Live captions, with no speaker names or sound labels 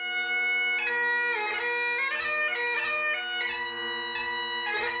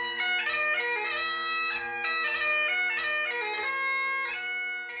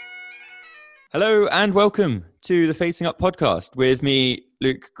Hello and welcome to the Facing Up podcast with me,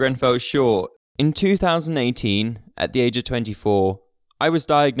 Luke Grenfell-Shaw. In 2018, at the age of 24, I was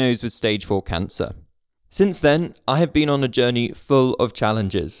diagnosed with stage 4 cancer. Since then, I have been on a journey full of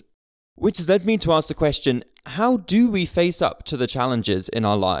challenges, which has led me to ask the question, how do we face up to the challenges in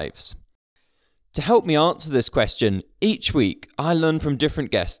our lives? To help me answer this question, each week I learn from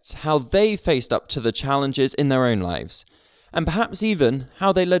different guests how they faced up to the challenges in their own lives, and perhaps even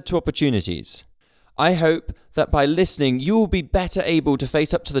how they led to opportunities. I hope that by listening, you will be better able to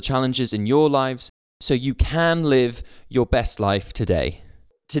face up to the challenges in your lives so you can live your best life today.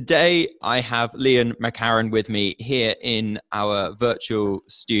 Today, I have Leon McCarron with me here in our virtual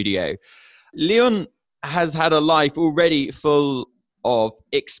studio. Leon has had a life already full of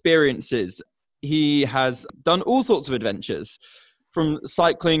experiences. He has done all sorts of adventures, from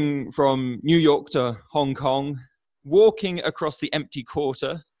cycling from New York to Hong Kong, walking across the empty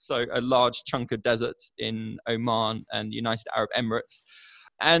quarter, so a large chunk of desert in Oman and United Arab Emirates,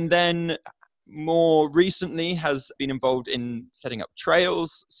 and then more recently has been involved in setting up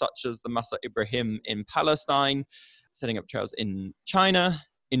trails such as the Masa Ibrahim in Palestine, setting up trails in China,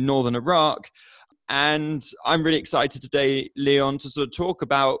 in northern Iraq. And I'm really excited today, Leon, to sort of talk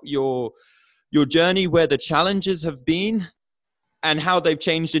about your journey, where the challenges have been and how they've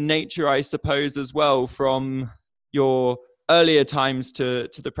changed in nature, I suppose, as well, from your earlier times to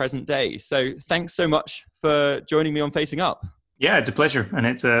the present day. So thanks so much for joining me on Facing Up. Yeah, it's a pleasure. And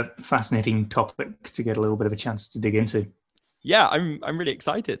it's a fascinating topic to get a little bit of a chance to dig into. Yeah, I'm really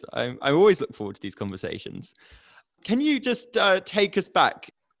excited. I always look forward to these conversations. Can you just take us back?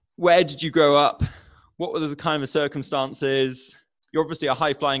 Where did you grow up? What were the kind of the circumstances? You're obviously a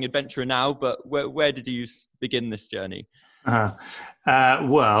high-flying adventurer now, but where did you begin this journey? Well,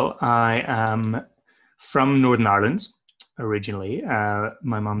 I am from Northern Ireland originally.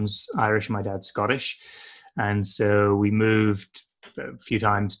 My mum's Irish and my dad's Scottish. And so we moved a few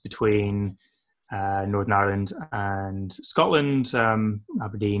times between Northern Ireland and Scotland,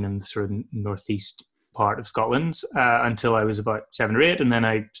 Aberdeen and the sort of northeast part of Scotland until I was about 7 or 8. And then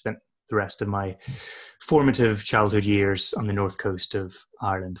I spent the rest of my formative childhood years on the north coast of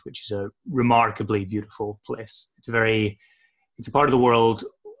Ireland, which is a remarkably beautiful place. It's a part of the world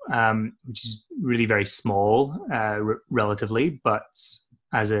which is really very small relatively, but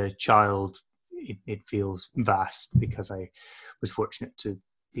as a child, it feels vast because I was fortunate to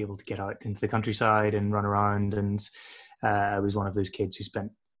be able to get out into the countryside and run around. And I was one of those kids who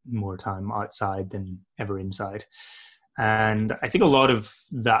spent more time outside than ever inside. And I think a lot of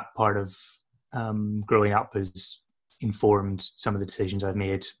that part of growing up has informed some of the decisions I've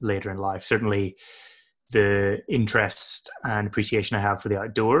made later in life. Certainly the interest and appreciation I have for the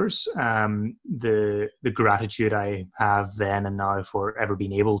outdoors, the gratitude I have then and now for ever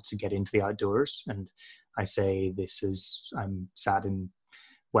being able to get into the outdoors. And I say I'm sat in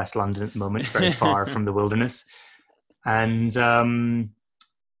West London at the moment, very far from the wilderness. And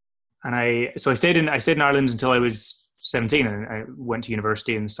I stayed in Ireland until I was 17, and I went to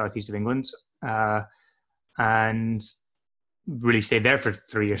university in the southeast of England, and really stayed there for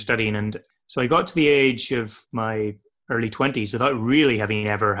 3 years studying. And so I got to the age of my early 20s without really having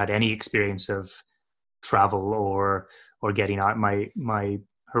ever had any experience of travel or getting out. My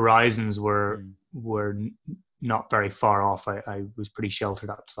horizons were not very far off. I was pretty sheltered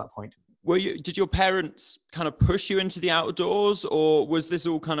up to that point. Did your parents kind of push you into the outdoors, or was this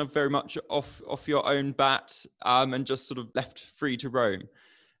all kind of very much off your own bat and just sort of left free to roam?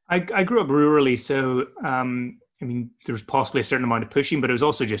 I grew up rurally, so there was possibly a certain amount of pushing, but it was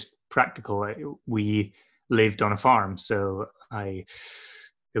also just practical. We lived on a farm, so it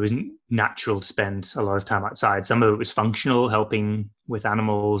was natural to spend a lot of time outside. Some of it was functional, helping with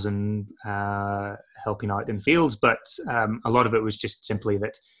animals and helping out in fields, but a lot of it was just simply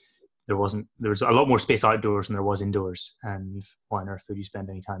that there was a lot more space outdoors than there was indoors, and why on earth would you spend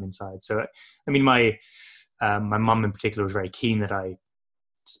any time inside? So, my mum in particular was very keen that I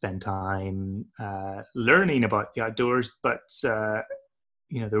spend time learning about the outdoors, but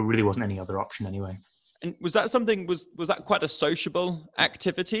there really wasn't any other option anyway. And was that something, was that quite a sociable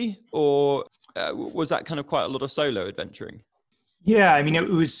activity, or was that kind of quite a lot of solo adventuring? Yeah,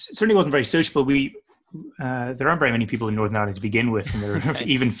 it certainly wasn't very sociable. There aren't very many people in Northern Ireland to begin with, and there are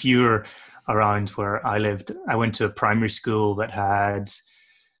even fewer around where I lived. I went to a primary school that had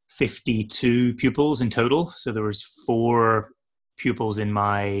 52 pupils in total. So there was 4 pupils in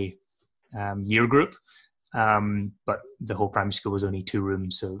my year group, but the whole primary school was only 2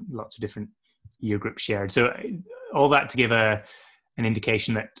 rooms, so lots of different year groups shared. So all that to give an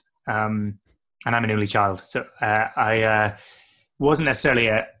indication that, and I'm an only child, so I wasn't necessarily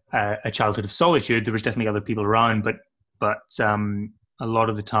a a childhood of solitude. There was definitely other people around, but a lot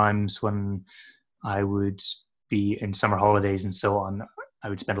of the times when I would be in summer holidays and so on, I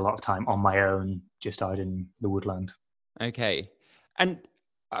would spend a lot of time on my own, just out in the woodland. Okay. And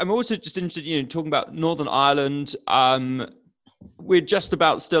I'm also just interested, talking about Northern Ireland. We're just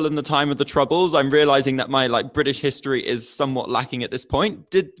about still in the time of the Troubles. I'm realizing that my British history is somewhat lacking at this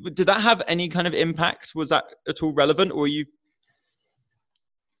point. Did that have any kind of impact? Was that at all relevant, or you?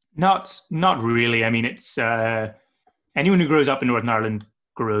 Not really. I mean, it's anyone who grows up in Northern Ireland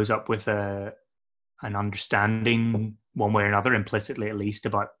grows up with an understanding one way or another, implicitly at least,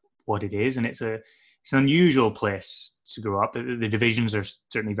 about what it is, and it's an unusual place to grow up. The divisions are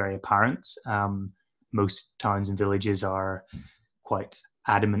certainly very apparent. Most towns and villages are quite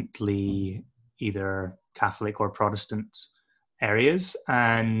adamantly either Catholic or Protestant areas,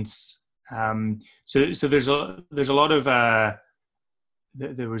 and so there's a lot of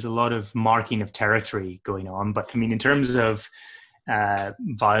there was a lot of marking of territory going on. But I mean, in terms of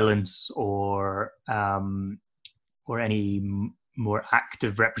violence or any more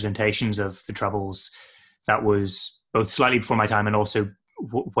active representations of the Troubles, that was both slightly before my time and also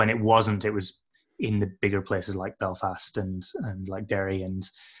when it wasn't. It was in the bigger places like Belfast and like Derry, and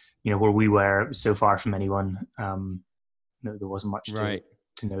where we were so far from anyone. No, there wasn't much to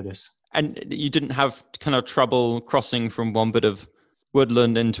notice. And you didn't have kind of trouble crossing from one bit of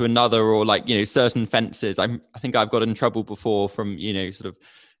woodland into another, or certain fences. I think I've got in trouble before from sort of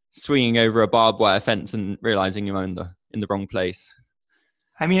swinging over a barbed wire fence and realizing you're in the wrong place.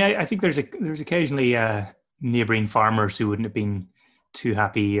 I mean, I think there's occasionally neighbouring farmers who wouldn't have been too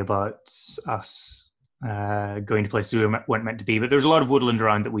happy about us going to places we weren't meant to be, but there's a lot of woodland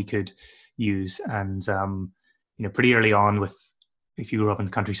around that we could use. And pretty early on, if you grew up in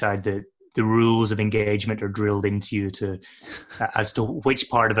the countryside, the rules of engagement are drilled into you as to which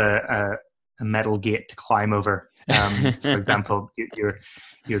part of a metal gate to climb over. For example,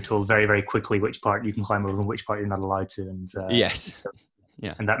 you're told very, very quickly which part you can climb over and which part you're not allowed to. And yes,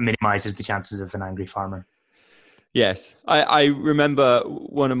 and that minimizes the chances of an angry farmer. Yes, I remember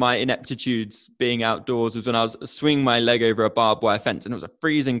one of my ineptitudes being outdoors was when I was swinging my leg over a barbed wire fence, and it was a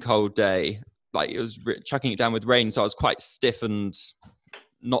freezing cold day. It was chucking it down with rain, so I was quite stiff and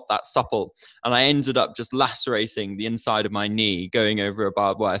not that supple. And I ended up just lacerating the inside of my knee going over a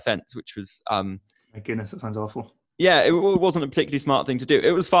barbed wire fence, which was... my goodness, that sounds awful. Yeah, it wasn't a particularly smart thing to do.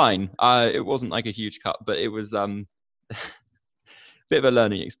 It was fine. It wasn't like a huge cut, but it was a bit of a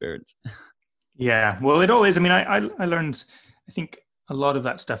learning experience. Yeah, well, it all is. I mean, I learned, I think a lot of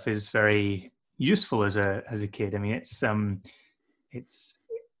that stuff is very useful as a kid. I mean,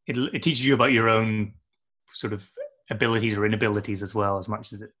 it teaches you about your own sort of abilities or inabilities as well, as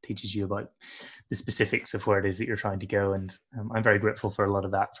much as it teaches you about the specifics of where it is that you're trying to go. And I'm very grateful for a lot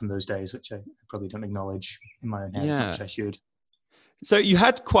of that from those days, which I probably don't acknowledge in my own head as much as I should. So you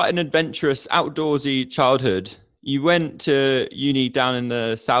had quite an adventurous, outdoorsy childhood. You went to uni down in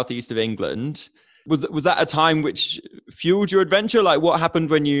the southeast of England. Was that a time which fueled your adventure? Like, what happened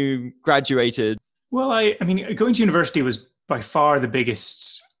when you graduated? Well, I mean, going to university was by far the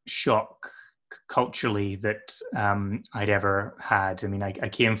biggest shock culturally that I'd ever had. I mean, I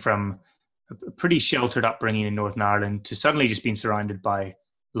came from a pretty sheltered upbringing in Northern Ireland to suddenly just being surrounded by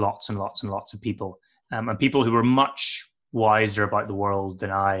lots and lots and lots of people, and people who were much wiser about the world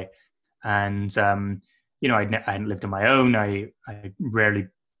than I. And I hadn't lived on my own. I rarely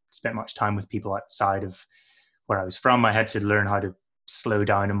spent much time with people outside of where I was from. I had to learn how to slow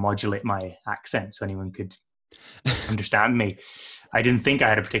down and modulate my accent so anyone could understand me. I didn't think I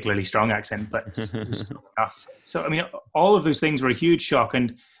had a particularly strong accent, but it was strong enough. So, I mean, all of those things were a huge shock.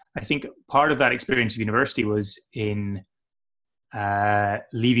 And I think part of that experience of university was in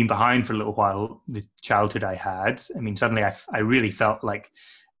leaving behind for a little while the childhood I had. I mean, suddenly I really felt like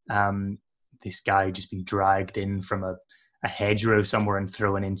this guy just being dragged in from a hedgerow somewhere and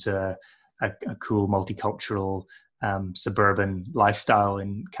thrown into a cool multicultural suburban lifestyle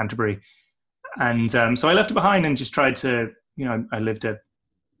in Canterbury. And so I left it behind and just tried to, I lived a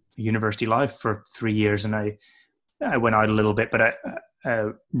university life for 3 years, and I went out a little bit, but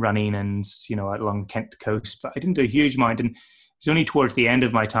running and, out along the Kent coast, but I didn't do a huge amount. And it was only towards the end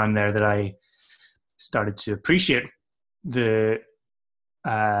of my time there that I started to appreciate the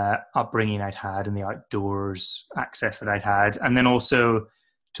upbringing I'd had and the outdoors access that I'd had, and then also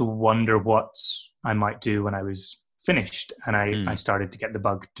to wonder what I might do when I was finished. And I started to get the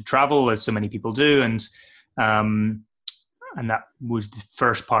bug to travel, as so many people do, and that was the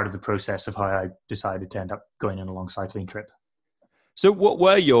first part of the process of how I decided to end up going on a long cycling trip. So what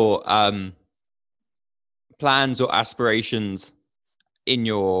were your plans or aspirations in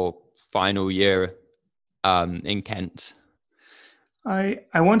your final year in Kent? I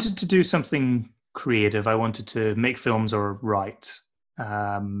wanted to do something creative. I wanted to make films or write,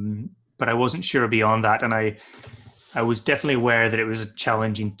 but I wasn't sure beyond that. And I was definitely aware that it was a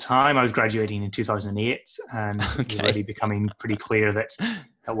challenging time. I was graduating in 2008, and it was already becoming pretty clear that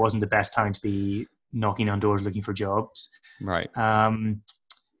that wasn't the best time to be knocking on doors looking for jobs. Right.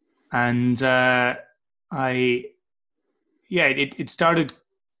 It started,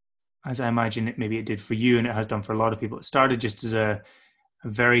 as I imagine maybe it did for you, and it has done for a lot of people. It started just as a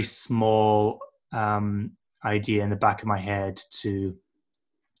very small idea in the back of my head to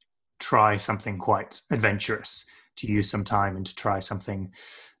try something quite adventurous, to use some time and to try something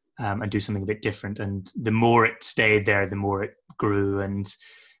and do something a bit different. And the more it stayed there, the more it grew and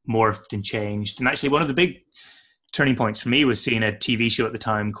morphed and changed. And actually, one of the big turning points for me was seeing a TV show at the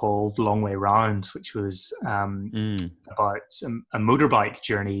time called Long Way Round, which was about a motorbike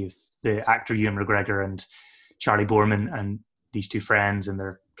journey with the actor Ewan McGregor and Charlie Boorman and these two friends and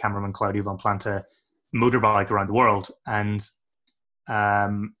their cameraman Claudio Von Planta motorbike around the world. And I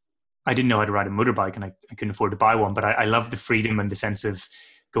didn't know how to ride a motorbike, and I couldn't afford to buy one, but I loved the freedom and the sense of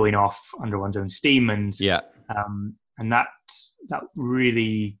going off under one's own steam. And that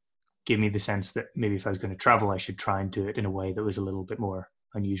really gave me the sense that maybe if I was going to travel, I should try and do it in a way that was a little bit more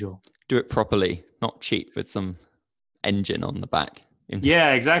unusual. Do it properly, not cheap with some engine on the back.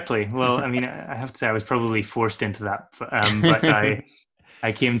 Yeah, exactly. Well, I mean, I have to say I was probably forced into that, but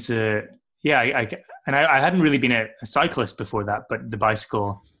I came to, I hadn't really been a cyclist before that, but the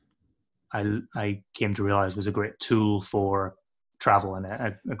bicycle I came to realize was a great tool for travel and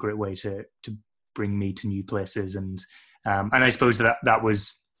a great way to bring me to new places. And I suppose that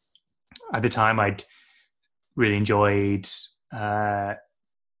was, at the time, I'd really enjoyed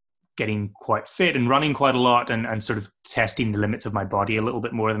getting quite fit and running quite a lot and sort of testing the limits of my body a little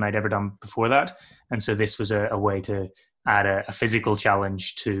bit more than I'd ever done before that. And so this was a way to add a physical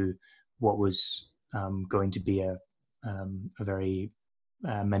challenge to what was going to be a very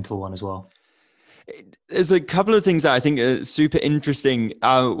mental one as well. There's a couple of things that I think are super interesting.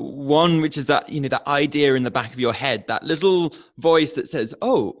 One, which is that, that idea in the back of your head, that little voice that says,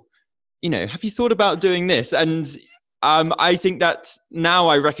 oh, have you thought about doing this? And I think that now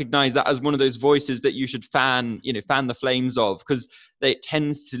I recognize that as one of those voices that you should fan the flames of, because it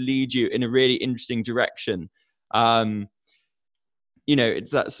tends to lead you in a really interesting direction.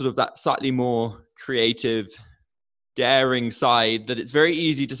 It's that sort of that slightly more creative, daring side that it's very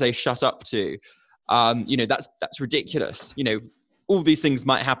easy to say shut up to. That's ridiculous. All these things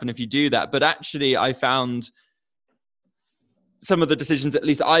might happen if you do that. But actually, I found some of the decisions, at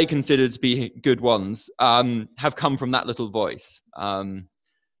least I consider to be good ones, have come from that little voice.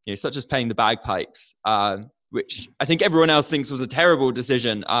 Such as playing the bagpipes, which I think everyone else thinks was a terrible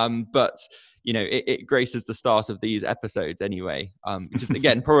decision. But it graces the start of these episodes anyway, which is,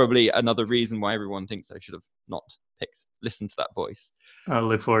 again, probably another reason why everyone thinks I should have not listened to that voice. I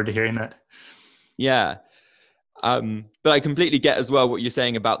look forward to hearing that. Yeah. But I completely get as well what you're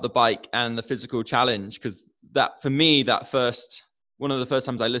saying about the bike and the physical challenge, because that, for me, one of the first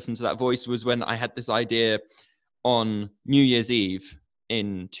times I listened to that voice was when I had this idea on New Year's Eve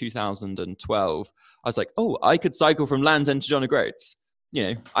in 2012. I was like, oh, I could cycle from Land's End to John O'Groats.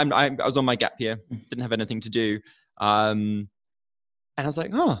 I was on my gap year, didn't have anything to do. And I was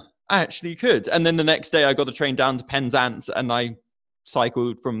like, oh, I actually could. And then the next day I got a train down to Penzance and I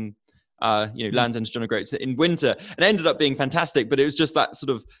cycled from Land's End to John O'Groats in winter, and it ended up being fantastic. But it was just that sort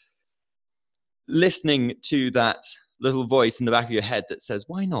of listening to that little voice in the back of your head that says,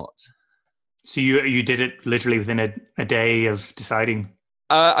 why not? So you did it literally within a day of deciding?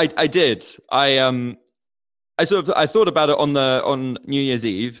 I did. I thought about it on New Year's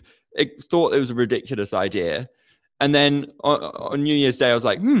Eve. I thought it was a ridiculous idea. And then on New Year's Day, I was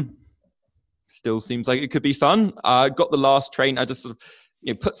like, still seems like it could be fun. I got the last train. I just sort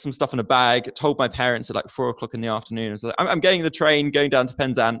of put some stuff in a bag, told my parents at like 4:00 in the afternoon. I was like, I'm getting the train, going down to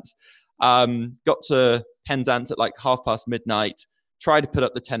Penzance. Got to Penzance at like midnight, tried to put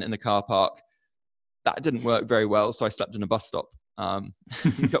up the tent in the car park. That didn't work very well, so I slept in a bus stop.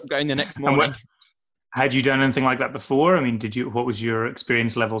 Got going the next morning. Had you done anything like that before? I mean, what was your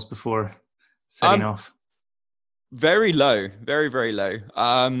experience levels before setting off? Very low, very, very low.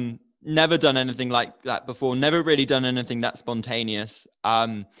 Never done anything like that before. Never really done anything that spontaneous.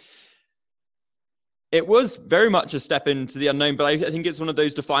 It was very much a step into the unknown, but I think it's one of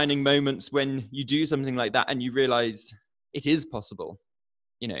those defining moments when you do something like that and you realize it is possible.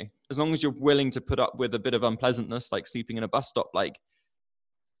 As long as you're willing to put up with a bit of unpleasantness, like sleeping in a bus stop,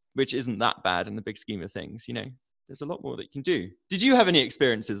 which isn't that bad in the big scheme of things, there's a lot more that you can do. Did you have any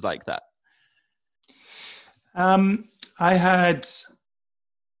experiences like that? I'd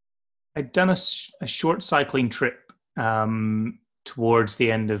done a short cycling trip towards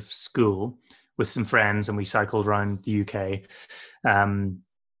the end of school with some friends, and we cycled around the UK.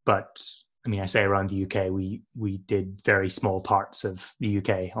 But I mean, I say around the UK, we did very small parts of the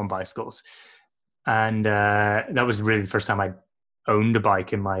UK on bicycles. And that was really the first time I owned a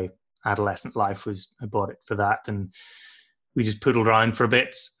bike in my adolescent life. I bought it for that, and we just poodled around for a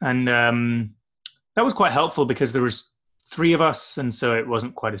bit. And that was quite helpful because there was 3 of us, and so it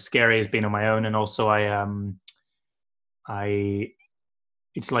wasn't quite as scary as being on my own. And also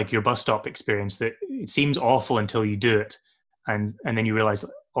it's like your bus stop experience, that it seems awful until you do it. And then you realize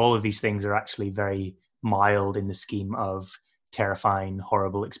all of these things are actually very mild in the scheme of terrifying,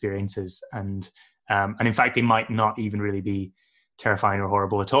 horrible experiences. And in fact, they might not even really be terrifying or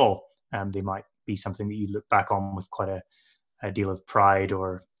horrible at all. They might be something that you look back on with quite a deal of pride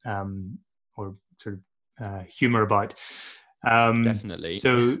or sort of humor about. Definitely.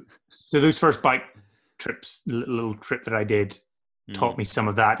 So those first bike trips, little trip that I did, taught me some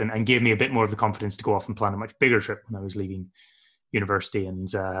of that and gave me a bit more of the confidence to go off and plan a much bigger trip when I was leaving university.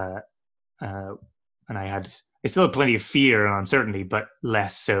 And I still had plenty of fear and uncertainty, but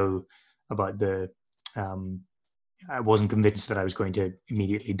less so about I wasn't convinced that I was going to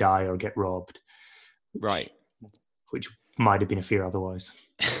immediately die or get robbed. Which might have been a fear otherwise.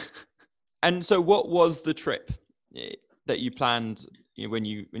 And so what was the trip that you planned when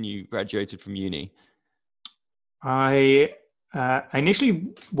you graduated from uni? I initially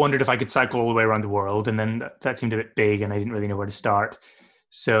wondered if I could cycle all the way around the world, and then that seemed a bit big and I didn't really know where to start.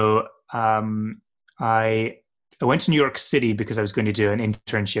 So I went to New York City because I was going to do an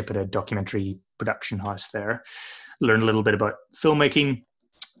internship at a documentary production house there, learn a little bit about filmmaking.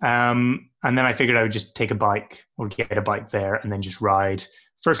 And then I figured I would just take a bike or get a bike there and then just ride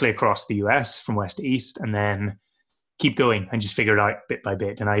firstly across the US from west to east, and then keep going and just figure it out bit by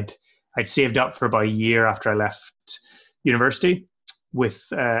bit. And I'd saved up for about a year after I left university with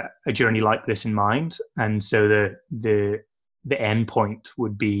a journey like this in mind. And so the end point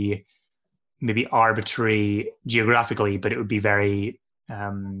would be maybe arbitrary geographically, but it would be very,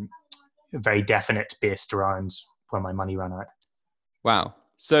 very definite based around where my money ran out. Wow.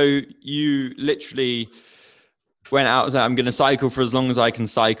 So you literally went out and said, I'm going to cycle for as long as I can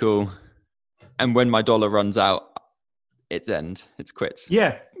cycle. And when my dollar runs out, it's quits.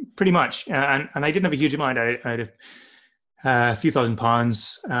 Yeah, pretty much. And I didn't have a huge amount. I had a few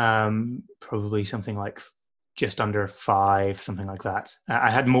 £1,000s, probably something like just under 5, something like that.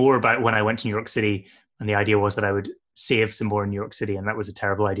 I had more about when I went to New York City, and the idea was that I would save some more in New York City, and that was a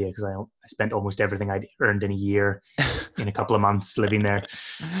terrible idea because I spent almost everything I'd earned in a year in a couple of months living there.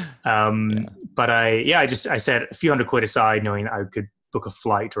 But I set a few £100 aside, knowing that I could book a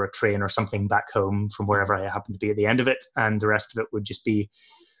flight or a train or something back home from wherever I happened to be at the end of it, and the rest of it would just be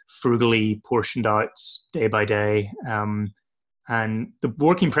frugally portioned out day by day. And the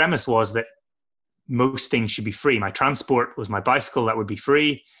working premise was that most things should be free. My transport was my bicycle, that would be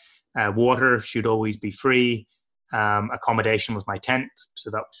free. Water should always be free. Accommodation was my tent, so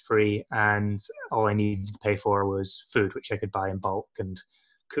that was free. And all I needed to pay for was food, which I could buy in bulk and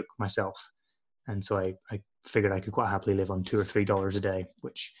cook myself. And so I figured I could quite happily live on $2 or $3 a day,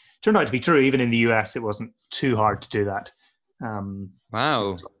 which turned out to be true. Even in the US, it wasn't too hard to do that.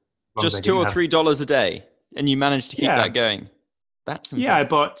 Wow. Just $2 or $3 a day, and you managed to keep that going. That's impressive. Yeah,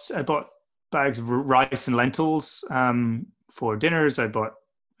 I bought bags of rice and lentils for dinners. I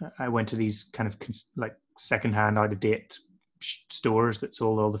went to these kind of like secondhand, out of date stores that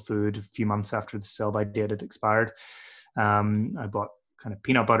sold all the food a few months after the sell by date had expired. I bought kind of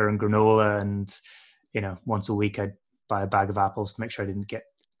peanut butter and granola, and once a week I'd buy a bag of apples to make sure I didn't get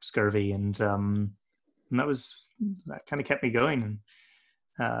scurvy, and that kind of kept me going. And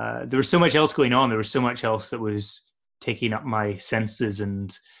there was so much else going on. There was so much else that was taking up my senses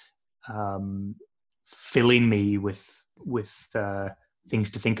and filling me with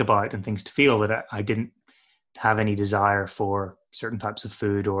things to think about and things to feel, that I didn't have any desire for certain types of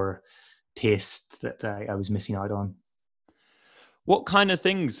food or taste that I was missing out on. What kind of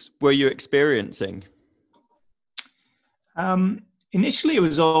things were you experiencing? Initially, it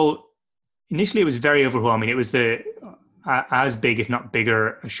was very overwhelming. It was as big, if not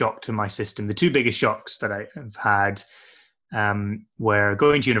bigger, a shock to my system. The two biggest shocks that I have had were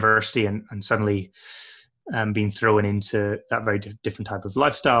going to university and suddenly being thrown into that very different type of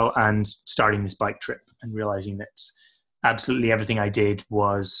lifestyle, and starting this bike trip and realizing that absolutely everything I did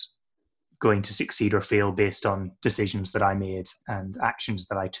was going to succeed or fail based on decisions that I made and actions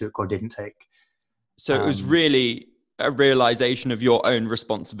that I took or didn't take. So it was really a realization of your own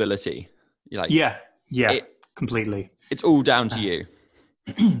responsibility. You're like, yeah, completely. It's all down to you.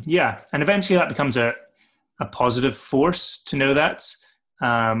 Yeah. And eventually that becomes a positive force to know that.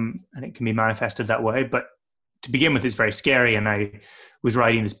 And it can be manifested that way. But to begin with, it's very scary. And I was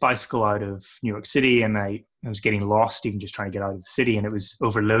riding this bicycle out of New York City, and I was getting lost even just trying to get out of the city, and it was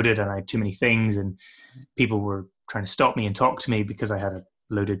overloaded and I had too many things, and people were trying to stop me and talk to me because I had a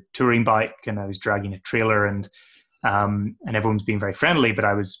loaded touring bike and I was dragging a trailer, and everyone's being very friendly, but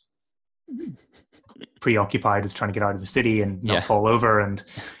I was preoccupied with trying to get out of the city and not fall over, and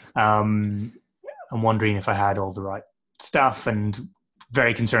I'm wondering if I had all the right stuff, and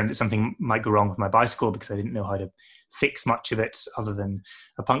very concerned that something might go wrong with my bicycle because I didn't know how to fix much of it other than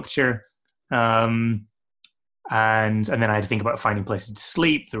a puncture. And then I had to think about finding places to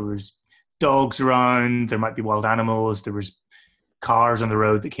sleep. There was dogs around, there might be wild animals, there was cars on the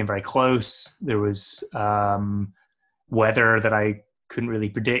road that came very close, there was weather that I couldn't really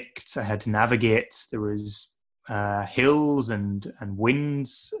predict, I had to navigate, there was hills and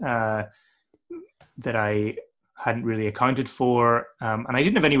winds that I hadn't really accounted for, and I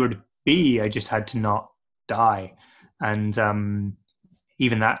didn't have anywhere to be. I just had to not die, and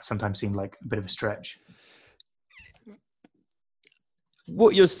even that sometimes seemed like a bit of a stretch.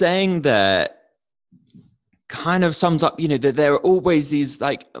 What you're saying there kind of sums up, that there are always these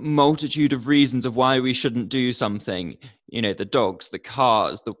like multitude of reasons of why we shouldn't do something. The dogs, the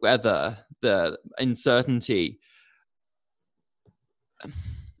cars, the weather, the uncertainty.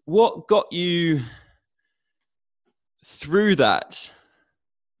 What got you through that?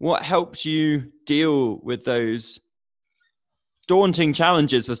 What helped you deal with those daunting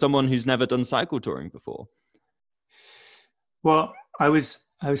challenges for someone who's never done cycle touring before? Well, I was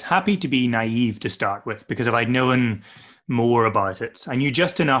happy to be naive to start with, because if I'd known more about it, I knew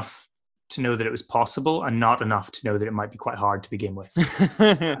just enough to know that it was possible and not enough to know that it might be quite hard to begin with.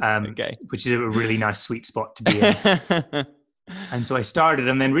 Okay. Which is a really nice sweet spot to be in. And so I started,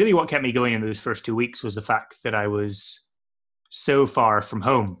 and then really what kept me going in those first 2 weeks was the fact that I was so far from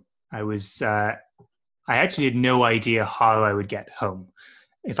home. I actually had no idea how I would get home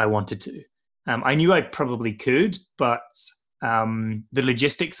if I wanted to. I knew I probably could, but the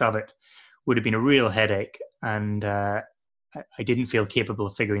logistics of it would have been a real headache, and I didn't feel capable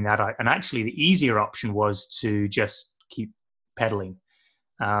of figuring that out. And actually the easier option was to just keep pedaling,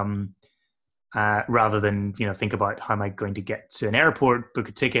 rather than think about how am I going to get to an airport, book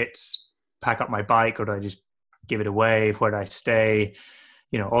a ticket, pack up my bike, or do I just give it away, where do I stay,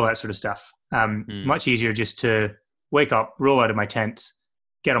 all that sort of stuff. Much easier just to wake up, roll out of my tent,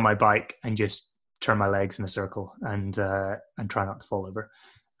 get on my bike, and just turn my legs in a circle and try not to fall over.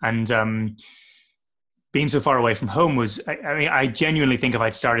 And being so far away from home was, I genuinely think if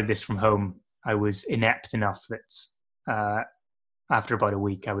I'd started this from home, I was inept enough that after about a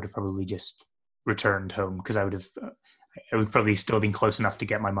week, I would have probably just returned home, because I would probably still been close enough to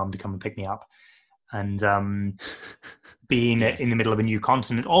get my mum to come and pick me up. And being in the middle of a new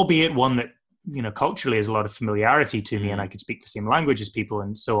continent, albeit one that culturally has a lot of familiarity to me, and I could speak the same language as people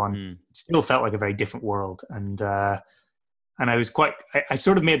and so on, it still felt like a very different world. And I was I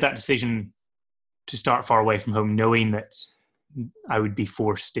sort of made that decision to start far away from home, knowing that I would be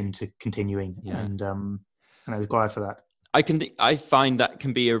forced into continuing. And I was glad for that. I find that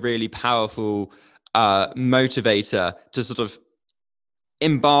can be a really powerful motivator to sort of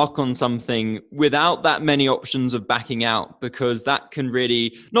embark on something without that many options of backing out, because that can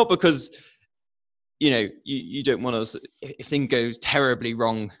really, not because you don't want to, if things goes terribly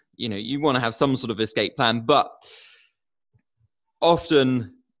wrong, you want to have some sort of escape plan, but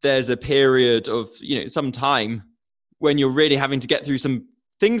often there's a period of some time when you're really having to get through some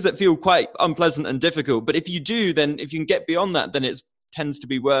things that feel quite unpleasant and difficult. But if you do, then if you can get beyond that, then it tends to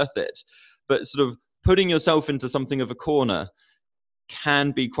be worth it. But sort of putting yourself into something of a corner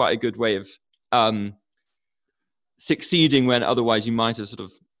can be quite a good way of succeeding when otherwise you might have sort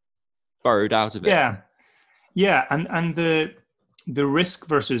of burrowed out of it. Yeah. And the risk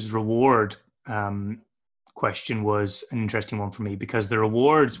versus reward question was an interesting one for me, because the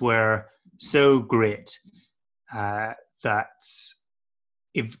rewards were so great that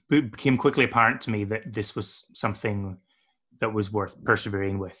it became quickly apparent to me that this was something that was worth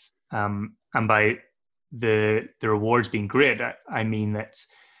persevering with. And by the rewards being great, I mean that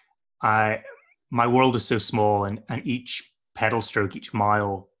my world is so small, and each pedal stroke, each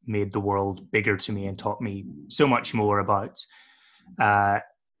mile made the world bigger to me and taught me so much more about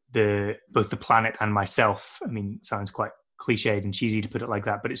both the planet and myself. I mean, it sounds quite cliched and cheesy to put it like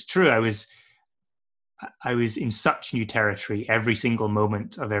that, but it's true. I was in such new territory every single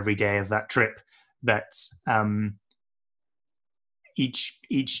moment of every day of that trip that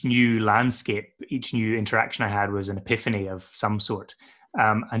each new landscape, each new interaction I had was an epiphany of some sort.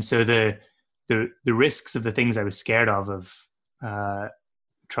 And so the risks of the things I was scared of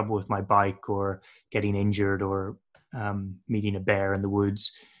trouble with my bike or getting injured or meeting a bear in the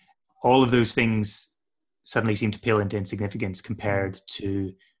woods, all of those things suddenly seemed to pale into insignificance compared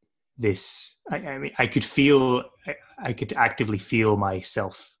to this. I mean, I could actively feel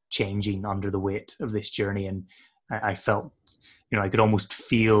myself changing under the weight of this journey, and I felt, I could almost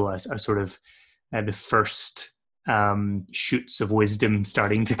feel a sort of the first shoots of wisdom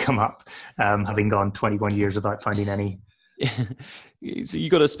starting to come up, having gone 21 years without finding any. So you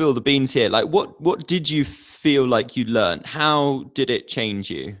got to spill the beans here. Like, what did you feel like you learned? How did it change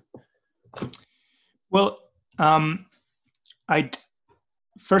you? Well, I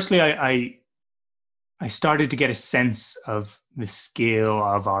started to get a sense of the scale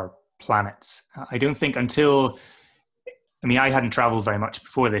of our planet. I don't think until, I hadn't traveled very much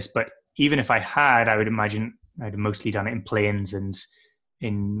before this, but even if I had, I would imagine I'd mostly done it in planes and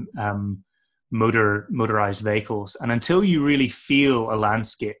in motorized vehicles. And until you really feel a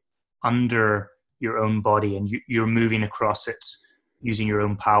landscape under your own body and you're moving across it using your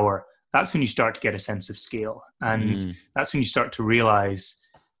own power, that's when you start to get a sense of scale. And that's when you start to realize,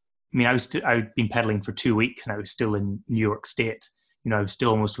 I'd been pedaling for 2 weeks and I was still in New York State. I was still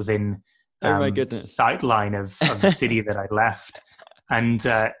almost within oh my goodness, sight line of the city that I'd left. And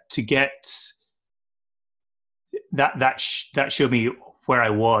to get that showed me where I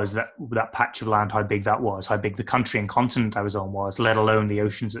was, that patch of land, how big that was, how big the country and continent I was on was, let alone the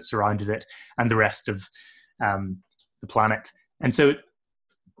oceans that surrounded it and the rest of the planet. And so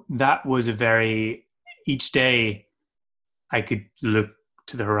that was each day I could look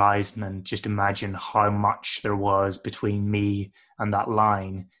to the horizon and just imagine how much there was between me and that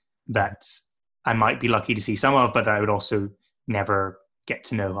line that I might be lucky to see some of, but I would also never get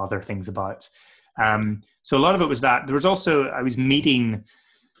to know other things about. So a lot of it was that. There was also, I was meeting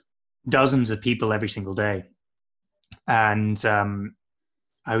dozens of people every single day. And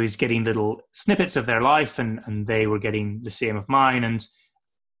I was getting little snippets of their life and they were getting the same of mine. And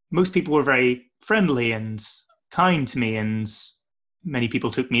most people were very friendly and kind to me. And many people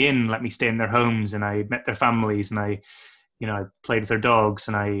took me in, let me stay in their homes, and I met their families, and I played with their dogs,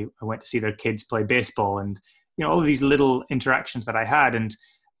 and I went to see their kids play baseball, and all of these little interactions that I had. And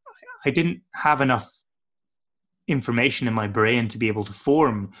I didn't have enough information in my brain to be able to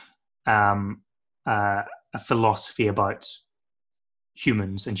form a philosophy about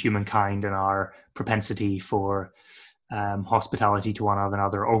humans and humankind and our propensity for hospitality to one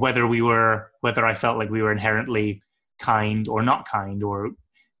another, or whether I felt like we were inherently kind or not kind, or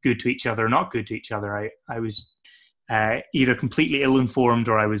good to each other or not good to each other. I was either completely ill-informed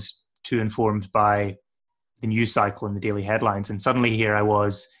or I was too informed by the news cycle and the daily headlines. And suddenly here I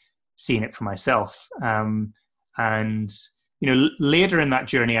was seeing it for myself. And later in that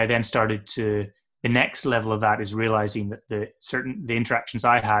journey, I then started to, the next level of that is realizing that the interactions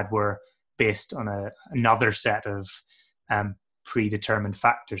I had were based on another set of predetermined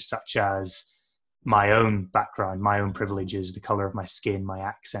factors, such as my own background, my own privileges, the color of my skin, my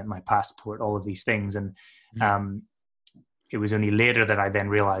accent, my passport, all of these things. And it was only later that I then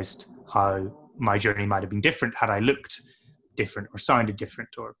realized how my journey might have been different had I looked different or sounded different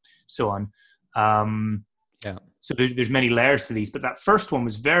or so on. So there's many layers to these, but that first one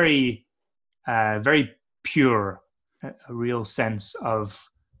was very, very pure, a real sense of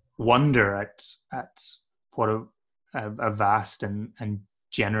wonder at what a vast and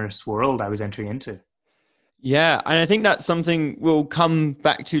generous world I was entering into. Yeah, and I think that's something we'll come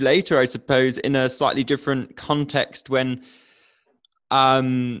back to later, I suppose, in a slightly different context when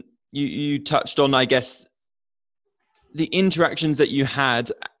you touched on, I guess, the interactions that you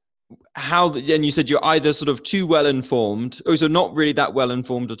had, and you said you're either sort of too well informed, or so not really that well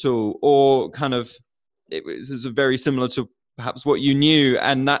informed at all, or kind of it was very similar to perhaps what you knew,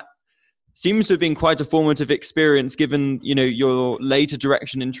 and that seems to have been quite a formative experience, given your later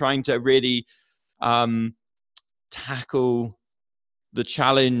direction in trying to really tackle the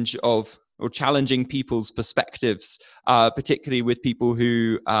challenge of or challenging people's perspectives, particularly with people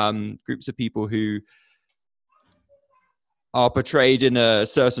who groups of people who are portrayed in a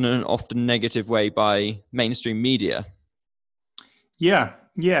certain and often negative way by mainstream media. Yeah.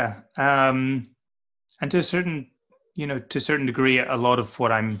 And to a certain degree, a lot of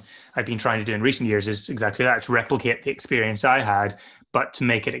what I've been trying to do in recent years is exactly that: to replicate the experience I had, but to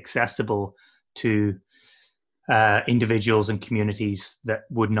make it accessible to individuals and communities that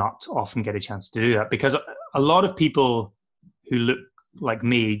would not often get a chance to do that. Because a lot of people who look like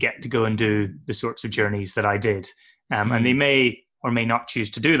me get to go and do the sorts of journeys that I did. And they may or may not choose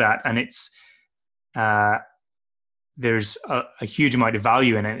to do that. And it's, there's a huge amount of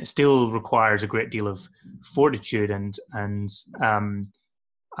value in it. It still requires a great deal of fortitude, and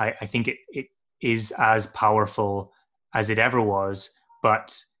I think it is as powerful as it ever was,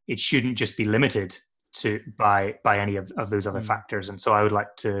 but it shouldn't just be limited to by any of those other factors. And so I would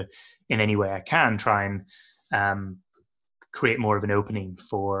like to, in any way I can, try and create more of an opening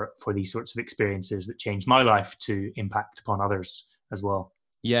for these sorts of experiences that changed my life to impact upon others as well.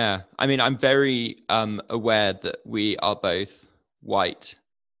 Yeah, I mean, I'm very aware that we are both white,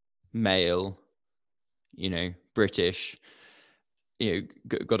 male, British,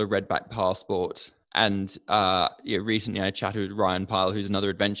 got a redback passport. And recently I chatted with Ryan Pyle, who's another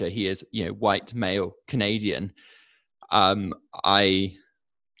adventurer. He is, white, male, Canadian. I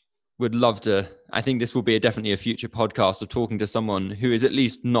would love to, I think this will be definitely a future podcast of talking to someone who is at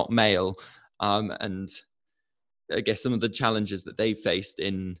least not male, and I guess some of the challenges that they've faced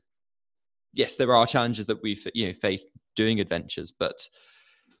yes, there are challenges that we've faced doing adventures, but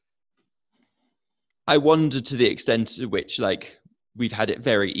I wonder to the extent to which we've had it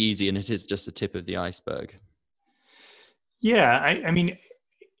very easy and it is just the tip of the iceberg. Yeah, I mean,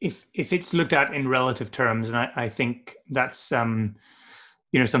 if it's looked at in relative terms, and I think that's something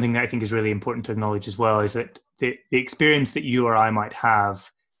that I think is really important to acknowledge as well, is that the experience that you or I might have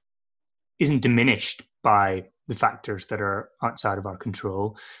isn't diminished by the factors that are outside of our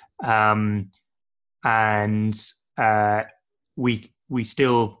control, and we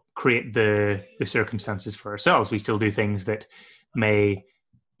still create the circumstances for ourselves. We still do things that may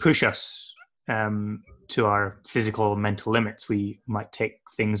push us to our physical and mental limits. We might take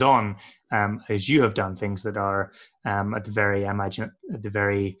things on, as you have done, things that are at the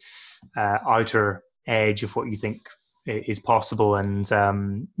very outer edge of what you think is possible, and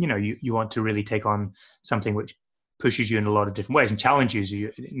you want to really take on something which pushes you in a lot of different ways and challenges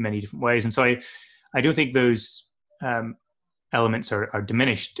you in many different ways. And so I don't think those elements are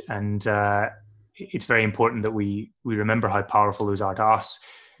diminished, and it's very important that we remember how powerful those are to us.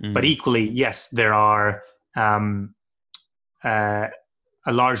 But equally, yes, there are a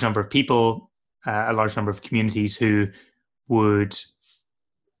large number of people, a large number of communities who would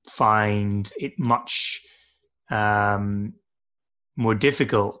find it much more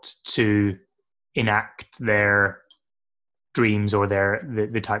difficult to enact their dreams or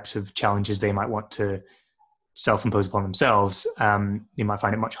the types of challenges they might want to self-impose upon themselves. They might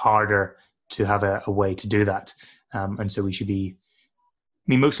find it much harder to have a way to do that. And so we should be,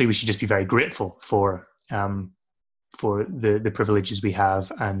 mostly we should just be very grateful for the privileges we have,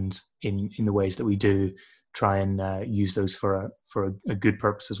 and in the ways that we do try and use those for a good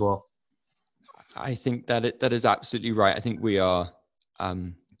purpose as well. I think that is absolutely right. I think we are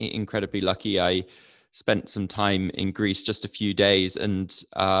incredibly lucky. I spent some time in Greece, just a few days, and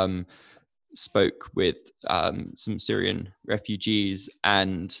spoke with some Syrian refugees,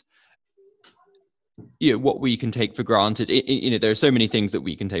 and what we can take for granted. There are so many things that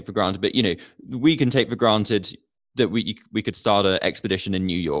we can take for granted, but we can take for granted that we could start an expedition in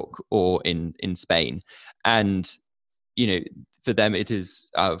New York or in Spain, and for them it is,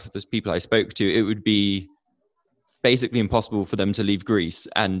 for those people I spoke to, it would be basically impossible for them to leave Greece,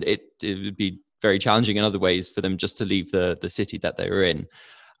 and it would be very challenging in other ways for them just to leave the city that they were in.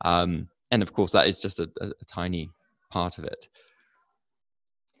 And of course, that is just a tiny part of it.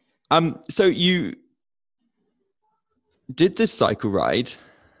 So you did this cycle ride.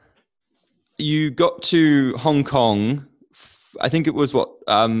 You got to Hong Kong. I think it was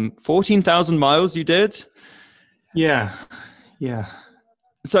 14,000 miles you did? Yeah.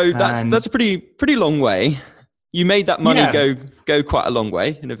 So that's a pretty long way. You made that money go quite a long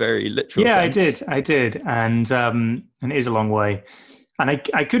way in a very literal sense. I did. And it is a long way. And I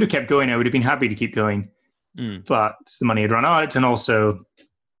could have kept going. I would have been happy to keep going. But the money had run out. And also,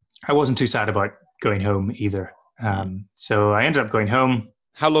 I wasn't too sad about going home either. So I ended up going home.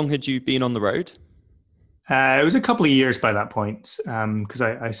 How long had you been on the road? It was a couple of years by that point, because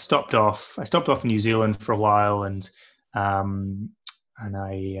I stopped off. I stopped off in New Zealand for a while, and a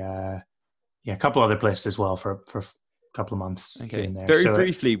couple other places as well for a couple of months. Okay. There. Very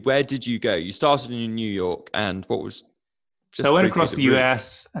briefly, where did you go? You started in New York, and what was? So I went across the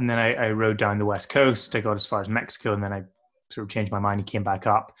US, and then I rode down the West Coast. I got as far as Mexico, and then I sort of changed my mind and came back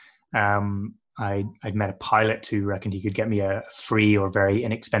up. I'd met a pilot who reckoned he could get me a free or very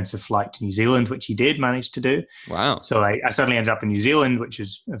inexpensive flight to New Zealand, which he did manage to do. Wow. So I suddenly ended up in New Zealand, which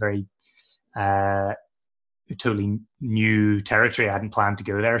was a very totally new territory. I hadn't planned to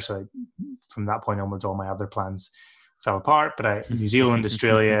go there. So from that point onwards, all my other plans fell apart, but New Zealand,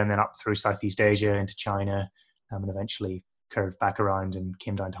 Australia, and then up through Southeast Asia into China, and eventually curved back around and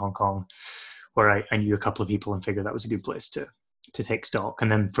came down to Hong Kong, where I knew a couple of people and figured that was a good place to take stock.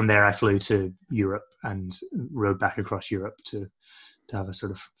 And then from there, I flew to Europe and rode back across Europe to have a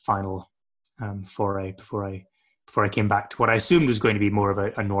sort of final foray before I came back to what I assumed was going to be more of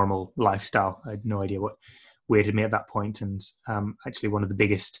a normal lifestyle. I had no idea what waited me at that point. And actually, one of the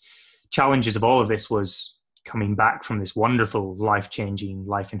biggest challenges of all of this was coming back from this wonderful, life-changing,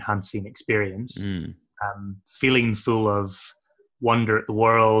 life-enhancing experience, feeling full of wonder at the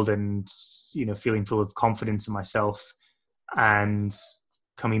world and, feeling full of confidence in myself, and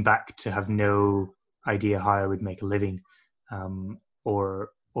coming back to have no idea how I would make a living, or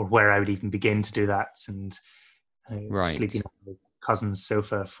where I would even begin to do that. And sleeping on a cousin's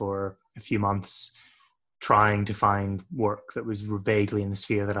sofa for a few months, trying to find work that was vaguely in the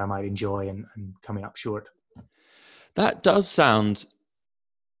sphere that I might enjoy, and coming up short. That does sound,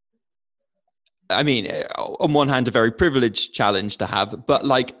 I mean, on one hand, a very privileged challenge to have, but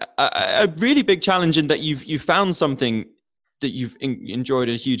like a really big challenge in that you've found something that you've enjoyed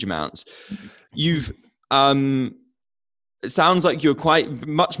a huge amount. You've, it sounds like you're quite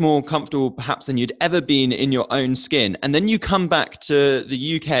much more comfortable perhaps than you'd ever been in your own skin. And then you come back to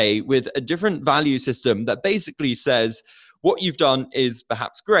the UK with a different value system that basically says, what you've done is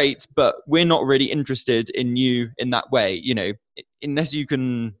perhaps great, but we're not really interested in you in that way. Unless you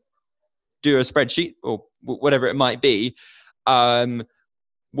can do a spreadsheet or whatever it might be,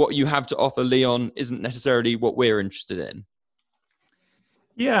 what you have to offer, Leon, isn't necessarily what we're interested in.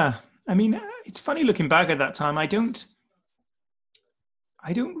 Yeah. I mean, it's funny looking back at that time. I don't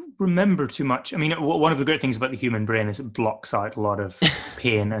remember too much. I mean, one of the great things about the human brain is it blocks out a lot of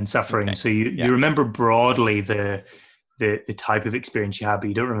pain and suffering. Okay. So you remember broadly the type of experience you had, but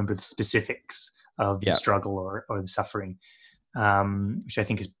you don't remember the specifics of the struggle or the suffering, which I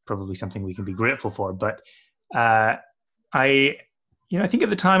think is probably something we can be grateful for. But I think at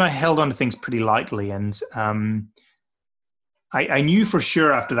the time I held on to things pretty lightly, and I knew for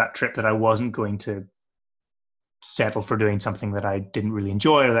sure after that trip that I wasn't going to settle for doing something that I didn't really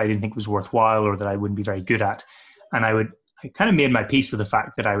enjoy, or that I didn't think was worthwhile, or that I wouldn't be very good at. And I kind of made my peace with the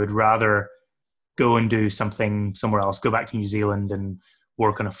fact that I would rather go and do something somewhere else, go back to New Zealand and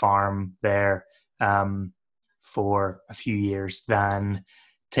work on a farm there for a few years, than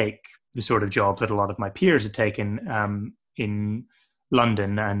take the sort of job that a lot of my peers had taken in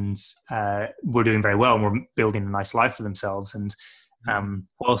London, and were doing very well and were building a nice life for themselves. And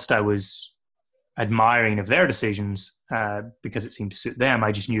whilst I was admiring of their decisions because it seemed to suit them,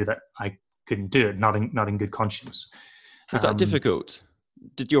 I just knew that I couldn't do it, not in good conscience. Was that difficult?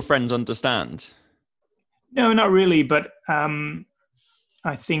 Did your friends understand? No, not really. But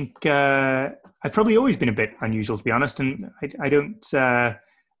I think I've probably always been a bit unusual, to be honest. And I don't,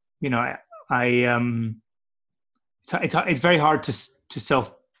 it's very hard to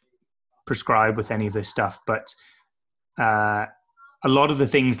self-prescribe with any of this stuff. But a lot of the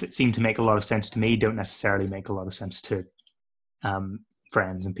things that seem to make a lot of sense to me don't necessarily make a lot of sense to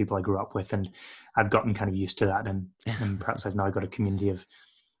friends and people I grew up with. And I've gotten kind of used to that. And perhaps I've now got a community of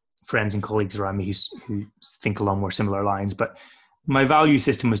friends and colleagues around me who think along more similar lines. But my value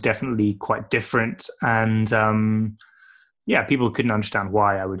system was definitely quite different. And people couldn't understand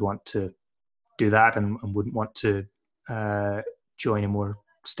why I would want to do that and wouldn't want to join a more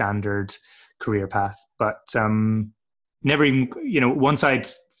standard career path. But never even, once I'd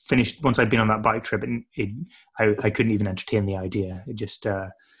been on that bike trip, I couldn't even entertain the idea. It just, it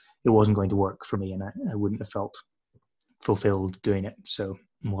wasn't going to work for me, and I wouldn't have felt fulfilled doing it. So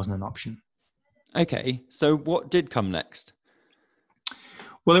it wasn't an option. Okay. So what did come next?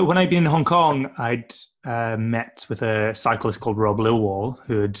 Well, when I'd been in Hong Kong, I'd met with a cyclist called Rob Lilwall,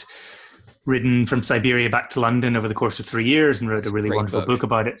 who had ridden from Siberia back to London over the course of 3 years and wrote a really wonderful book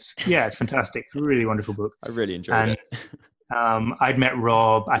about it. Yeah, it's fantastic. Really wonderful book. I really enjoyed it. I'd met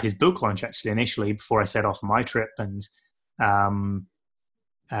Rob at his book launch, actually, initially, before I set off on my trip. And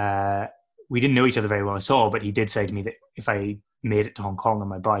we didn't know each other very well at all, but he did say to me that if I made it to Hong Kong on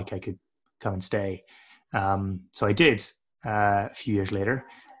my bike, I could come and stay. So I did a few years later.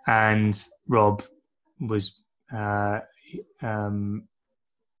 And Rob was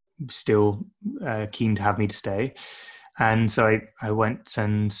still keen to have me to stay. And so I went,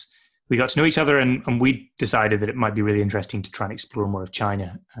 and we got to know each other, and we decided that it might be really interesting to try and explore more of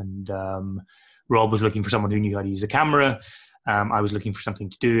China. And Rob was looking for someone who knew how to use a camera. I was looking for something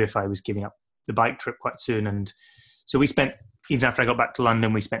to do if I was giving up the bike trip quite soon. And so we spent, even after I got back to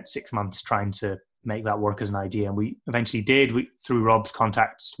London, we spent 6 months trying to make that work as an idea. And we eventually did. Through Rob's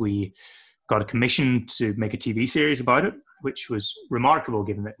contacts, we got a commission to make a TV series about it, which was remarkable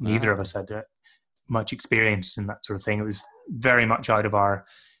given that neither of us had much experience in that sort of thing. It was very much out of our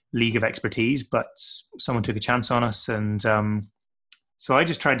league of expertise, but someone took a chance on us. And so I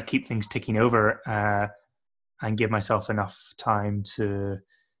just tried to keep things ticking over and give myself enough time to,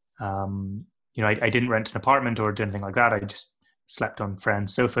 I didn't rent an apartment or do anything like that. I just slept on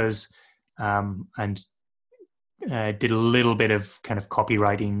friends' sofas and did a little bit of kind of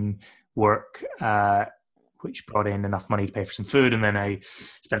copywriting work, which brought in enough money to pay for some food. And then I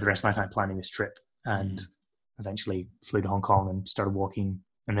spent the rest of my time planning this trip and eventually flew to Hong Kong and started walking,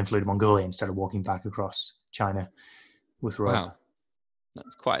 and then flew to Mongolia and started walking back across China with Rob. Wow,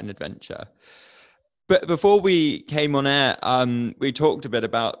 that's quite an adventure. But before we came on air, we talked a bit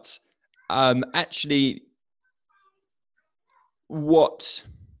about actually what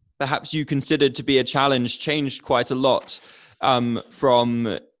perhaps you considered to be a challenge changed quite a lot from,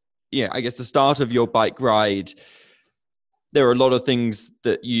 I guess the start of your bike ride. There were a lot of things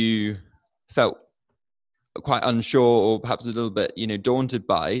that you felt quite unsure or perhaps a little bit, daunted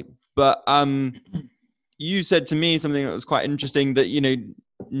by. But you said to me something that was quite interesting, that,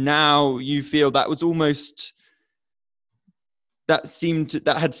 now you feel that was almost,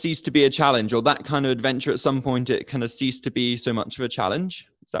 that had ceased to be a challenge, or that kind of adventure at some point, it kind of ceased to be so much of a challenge.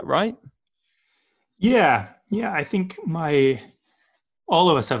 Is that right? Yeah. I think all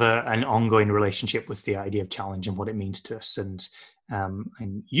of us have an ongoing relationship with the idea of challenge and what it means to us. And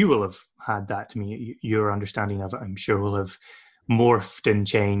you will have had that. I mean, your understanding of it, I'm sure, will have morphed and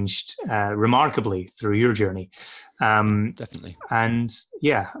changed remarkably through your journey. Definitely. And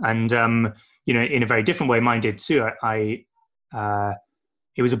in a very different way, mine did too. It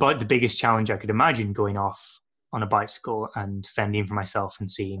was about the biggest challenge I could imagine, going off on a bicycle and fending for myself and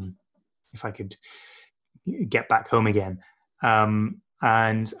seeing if I could get back home again.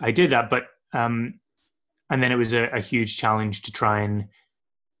 And I did that, but and then it was a huge challenge to try and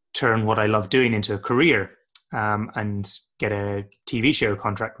turn what I love doing into a career, and get a TV show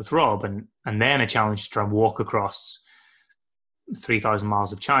contract with Rob, and then a challenge to try and walk across 3,000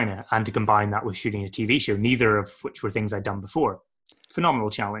 miles of China and to combine that with shooting a TV show, neither of which were things I'd done before. Phenomenal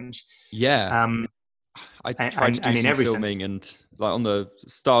challenge. Yeah. I tried to do some filming and like on the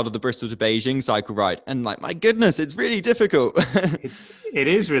start of the Bristol to Beijing cycle ride, and like, my goodness, it's really difficult. It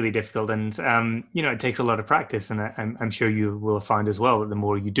is really difficult, and it takes a lot of practice, and I'm sure you will find as well that the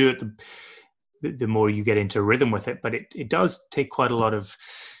more you do it, the more you get into rhythm with it. But it does take quite a lot of,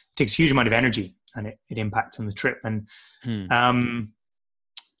 it takes a huge amount of energy, and it impacts on the trip. And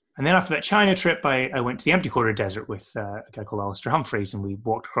and then after that China trip, I went to the Empty Quarter Desert with a guy called Alistair Humphreys, and we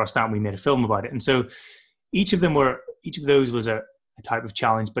walked across that and we made a film about it. And so each of those was a type of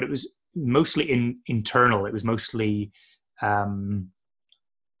challenge, but it was mostly internal. It was mostly, first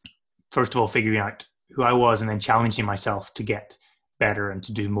of all, figuring out who I was and then challenging myself to get better and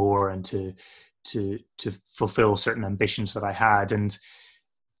to do more and to fulfill certain ambitions that I had. And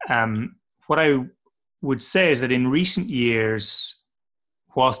what I would say is that in recent years,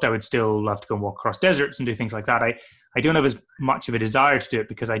 whilst I would still love to go and walk across deserts and do things like that, I don't have as much of a desire to do it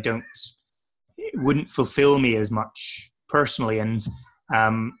because it wouldn't fulfill me as much personally. And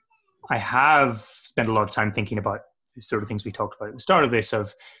I have spent a lot of time thinking about the sort of things we talked about at the start of this,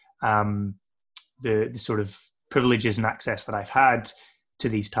 of the sort of privileges and access that I've had to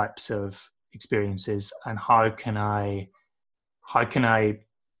these types of experiences, and how can I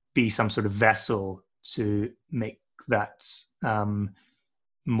be some sort of vessel to make that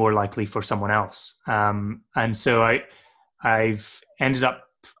more likely for someone else. And so I've ended up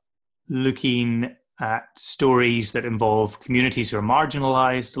looking at stories that involve communities who are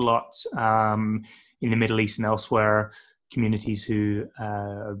marginalized a lot in the Middle East and elsewhere, communities who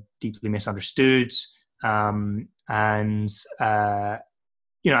are deeply misunderstood, and that's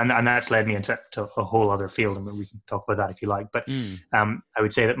led me into a whole other field, and we can talk about that if you like. But I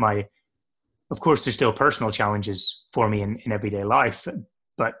would say that of course, there's still personal challenges for me in everyday life,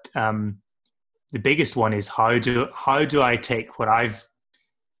 but the biggest one is how do I take what I've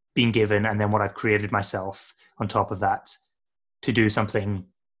been given and then what I've created myself on top of that to do something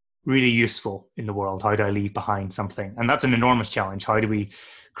really useful in the world? How do I leave behind something? And that's an enormous challenge. How do we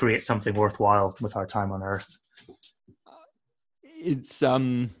create something worthwhile with our time on Earth? It's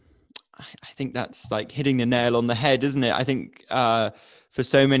I think that's like hitting the nail on the head, isn't it? I think for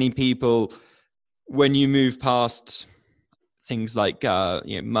so many people, when you move past things like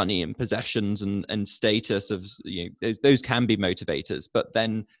money and possessions and status of those can be motivators, but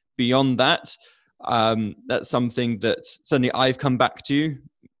then beyond that, that's something that certainly I've come back to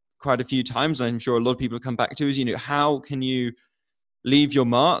quite a few times, and I'm sure a lot of people have come back to, is how can you leave your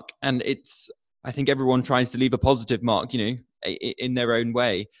mark. And I think everyone tries to leave a positive mark, in their own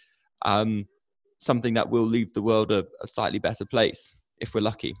way. Something that will leave the world a slightly better place if we're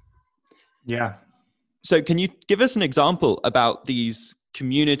lucky. Yeah. So can you give us an example about these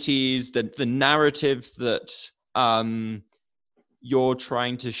communities, the narratives that you're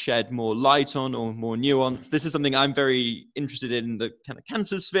trying to shed more light on or more nuance? This is something I'm very interested in, the kind of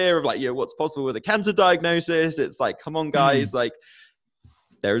cancer sphere of what's possible with a cancer diagnosis. It's like, come on, guys, like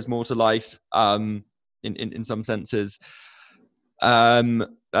there is more to life in some senses.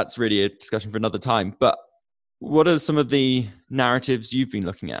 That's really a discussion for another time. But what are some of the narratives you've been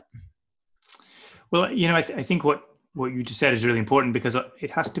looking at? Well, I think what you just said is really important, because it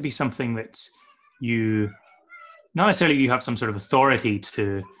has to be something that not necessarily you have some sort of authority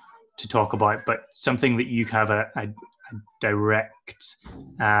to talk about, but something that you have a direct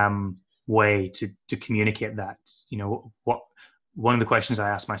way to communicate that. One of the questions I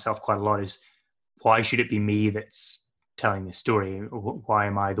ask myself quite a lot is, why should it be me that's telling this story? Why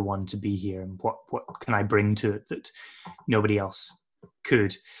am I the one to be here? And what can I bring to it that nobody else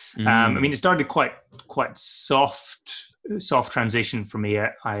could? It started quite soft transition for me.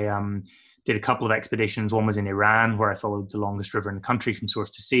 I did a couple of expeditions. One was in Iran, where I followed the longest river in the country from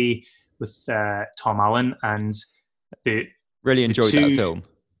source to sea with Tom Allen, and really enjoyed that film.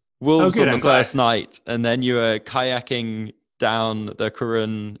 Wolves on the first night, and then you were kayaking down the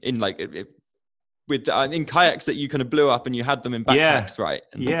Karun in in kayaks that you kind of blew up, and you had them in backpacks, right?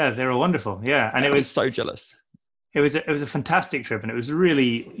 And they were wonderful. Yeah, and I was so jealous. It was a fantastic trip, and it was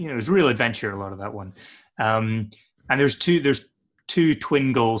really, it was real adventure, a lot of that one. And there's two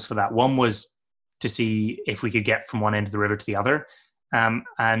twin goals for that. One was to see if we could get from one end of the river to the other,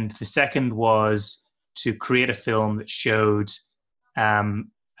 and the second was to create a film that showed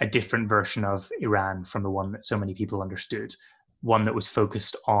a different version of Iran from the one that so many people understood. One that was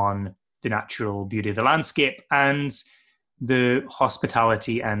focused on the natural beauty of the landscape and the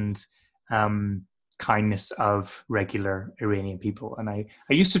hospitality and kindness of regular Iranian people. And I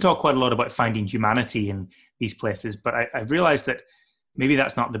used to talk quite a lot about finding humanity in these places, but I realized that maybe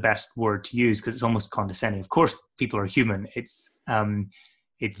that's not the best word to use, because it's almost condescending. Of course, people are human. They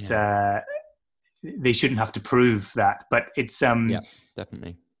shouldn't have to prove that, but it's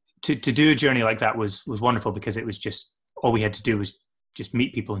definitely to do a journey like that was wonderful, because it was just, all we had to do was just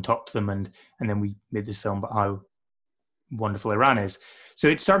meet people and talk to them, and then we made this film about how wonderful Iran is. So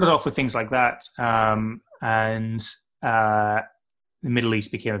it started off with things like that, and the Middle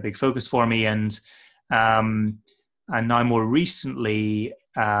East became a big focus for me, and now more recently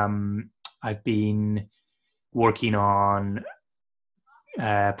I've been working on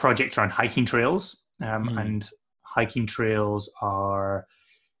projects around hiking trails, and hiking trails are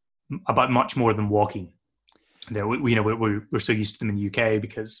about much more than walking. We're so used to them in the UK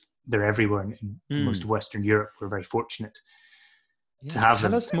because they're everywhere in most of Western Europe. We're very fortunate to have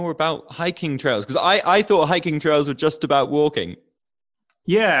them. Tell us more about hiking trails, because I thought hiking trails were just about walking.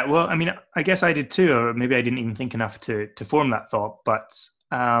 Yeah, well, I guess I did too, or maybe I didn't even think enough to form that thought. But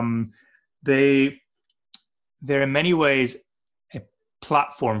they're in many ways a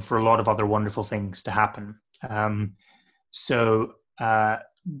platform for a lot of other wonderful things to happen.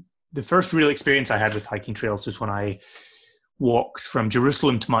 The first real experience I had with hiking trails was when I walked from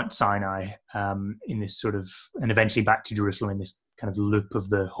Jerusalem to Mount Sinai, in this sort of, and eventually back to Jerusalem in this kind of loop of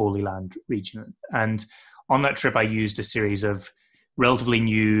the Holy Land region. And on that trip, I used a series of relatively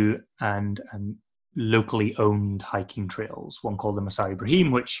new and locally owned hiking trails. One called the Masai Ibrahim,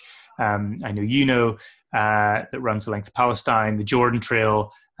 which I know that runs the length of Palestine, the Jordan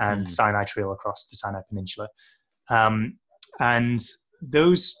Trail, and the Sinai Trail across the Sinai Peninsula. And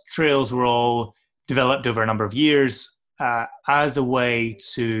those trails were all developed over a number of years as a way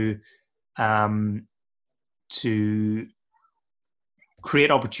to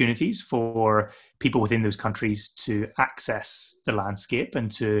create opportunities for people within those countries to access the landscape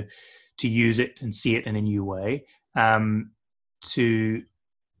and to use it and see it in a new way, to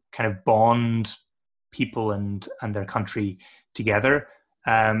kind of bond people and their country together,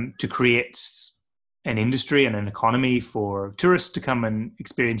 to create an industry and an economy for tourists to come and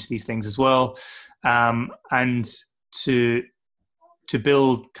experience these things as well, and to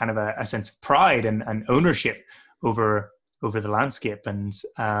build kind of a sense of pride and ownership over the landscape. And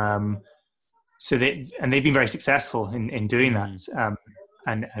they've been very successful in doing that,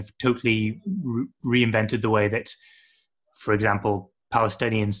 and have totally reinvented the way that, for example,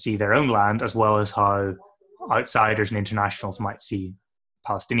 Palestinians see their own land, as well as how outsiders and internationals might see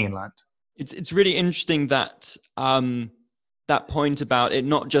Palestinian land. It's really interesting that that point about it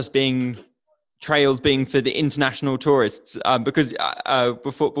not just being trails being for the international tourists, because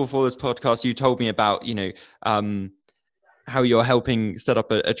before this podcast, you told me about, how you're helping set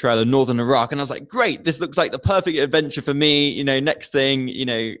up a trail in northern Iraq. And I was like, great, this looks like the perfect adventure for me, next thing,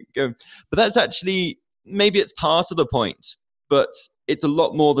 go. But that's actually, maybe it's part of the point, but it's a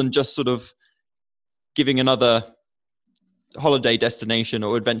lot more than just sort of giving another holiday destination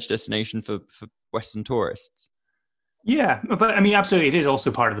or adventure destination for Western tourists. Yeah, but I mean, absolutely, it is also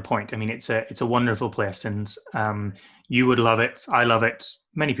part of the point. I mean, it's a wonderful place, and you would love it. I love it.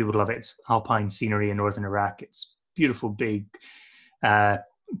 Many people love it. It's alpine scenery in northern Iraq. It's beautiful, big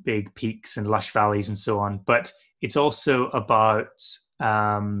peaks and lush valleys and so on. But it's also about,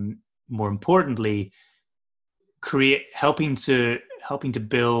 more importantly, helping to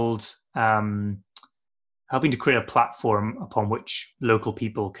build, helping to create a platform upon which local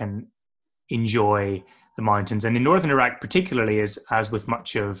people can enjoy the mountains. And in northern Iraq particularly, as with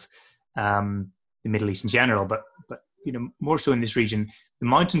much of the Middle East in general, but more so in this region, the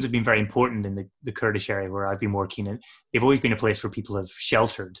mountains have been very important in the Kurdish area where I've been working. And they've always been a place where people have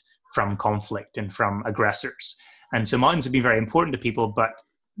sheltered from conflict and from aggressors. And so mountains have been very important to people, but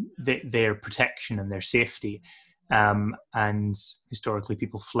their protection and their safety. And historically,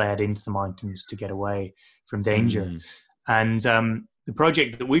 people fled into the mountains to get away from danger. And the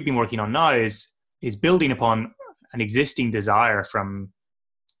project that we've been working on now is building upon an existing desire from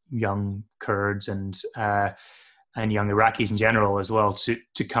young Kurds and young Iraqis in general as well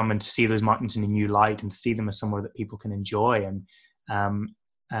to come and to see those mountains in a new light and to see them as somewhere that people can enjoy and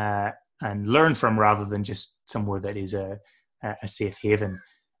learn from, rather than just somewhere that is a safe haven.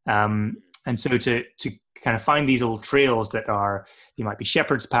 And so to kind of find these old trails that they might be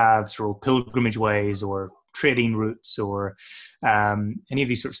shepherd's paths or old pilgrimage ways or trading routes or any of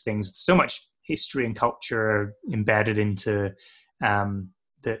these sorts of things. So much history and culture embedded into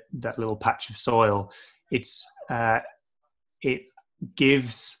that little patch of soil. It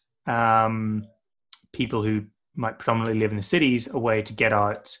gives people who might predominantly live in the cities a way to get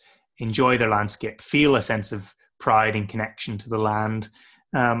out, enjoy their landscape, feel a sense of pride and connection to the land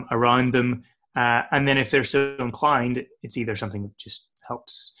around them. And then if they're so inclined, it's either something that just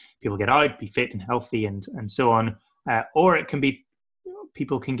helps people get out, be fit and healthy and so on. Or it can be,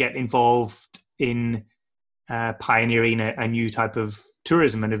 people can get involved in pioneering a new type of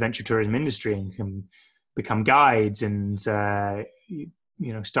tourism and adventure tourism industry, and can become guides and start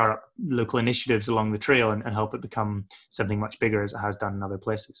up local initiatives along the trail and help it become something much bigger, as it has done in other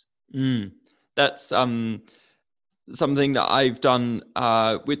places. That's something that I've done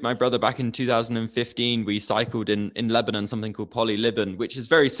with my brother back in 2015. We cycled in Lebanon, something called Poly Liban, which is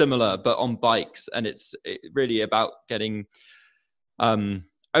very similar, but on bikes. And it's really about getting,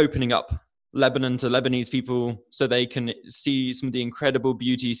 opening up Lebanon to Lebanese people so they can see some of the incredible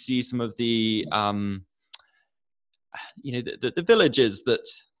beauty, see some of the, the villages that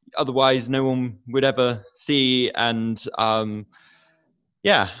otherwise no one would ever see, and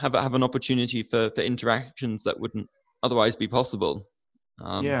have an opportunity for interactions that wouldn't otherwise be possible.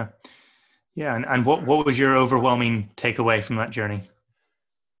 And what was your overwhelming takeaway from that journey?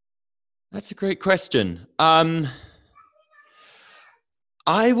 That's a great question.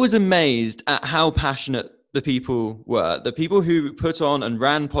 I was amazed at how passionate the people were. The people who put on and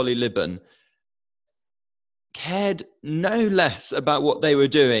ran Poly Liban cared no less about what they were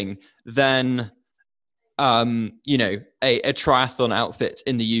doing than a triathlon outfit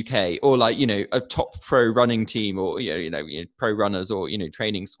in the UK, or a top pro running team, or pro runners, or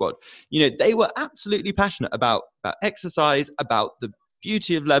training squad. They were absolutely passionate about exercise, about the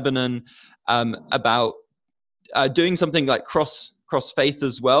beauty of Lebanon, about doing something like cross faith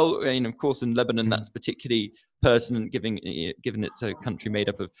as well. And of course, in Lebanon, that's particularly pertinent, given it's a country made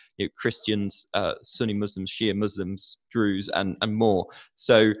up of Christians, Sunni Muslims, Shia Muslims, Druze, and more.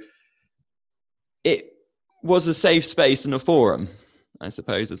 So it was a safe space and a forum, I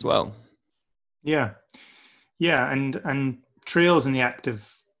suppose, as well. Yeah, and trails in the act of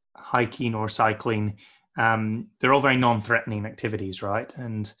hiking or cycling, they're all very non-threatening activities, right?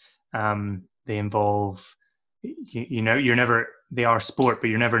 And they involve, they are sport, but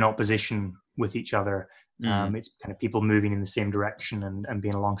you're never in opposition with each other. It's kind of people moving in the same direction and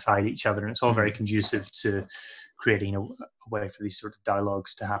being alongside each other, and it's all very conducive to creating a way for these sort of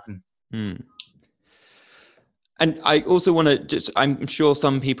dialogues to happen. And I also want to I'm sure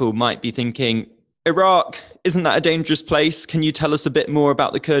some people might be thinking, Iraq, isn't that a dangerous place? Can you tell us a bit more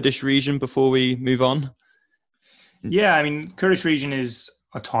about the Kurdish region before we move on? Yeah, I mean, Kurdish region is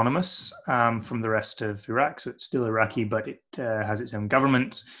autonomous from the rest of Iraq. So it's still Iraqi, but it has its own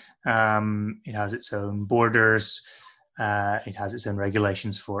government. It has its own borders. it has its own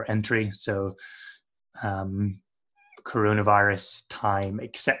regulations for entry. So coronavirus time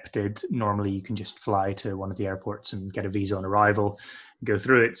accepted, normally you can just fly to one of the airports and get a visa on arrival, go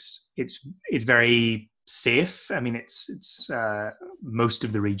through. It's very safe. I mean, it's most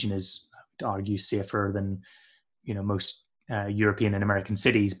of the region is, I would argue, safer than most European and American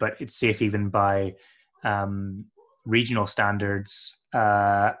cities, but it's safe even by regional standards,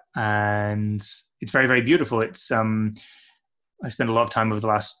 and it's very, very beautiful. It's I spent a lot of time over the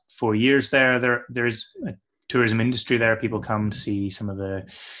last 4 years there. There is a tourism industry there. People come to see some of the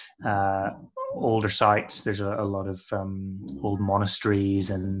older sites. There's a lot of old monasteries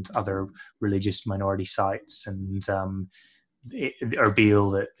and other religious minority sites. And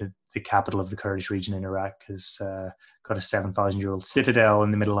Erbil, the capital of the Kurdish region in Iraq, has got a 7,000-year-old citadel in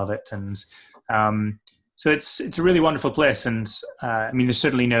the middle of it. And so it's a really wonderful place. And I mean, there's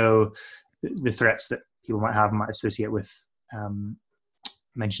certainly the threats that people might associate with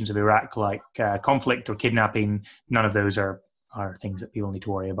mentions of Iraq, like conflict or kidnapping. None of those are things that people need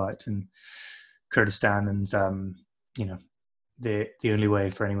to worry about in Kurdistan. And the only way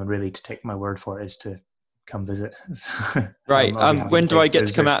for anyone really to take my word for it is to come visit. Right. When do I get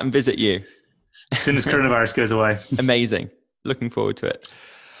to come out and visit you? As soon as coronavirus goes away. Amazing. Looking forward to it.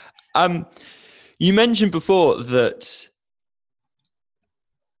 You mentioned before that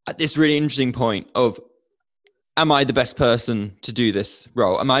at this really interesting point of, am I the best person to do this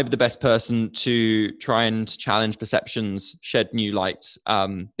role? Am I the best person to try and challenge perceptions, shed new light,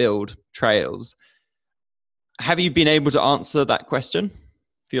 build trails? Have you been able to answer that question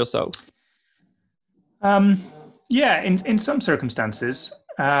for yourself? Yeah, in some circumstances.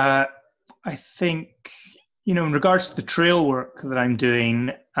 I think, in regards to the trail work that I'm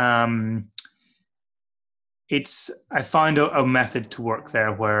doing, I find a method to work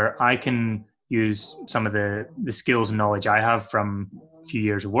there where I can use some of the skills and knowledge I have from a few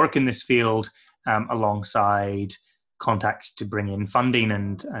years of work in this field, alongside contacts to bring in funding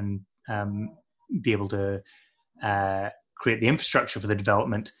and be able to create the infrastructure for the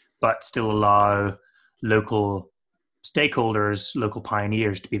development, but still allow local stakeholders, local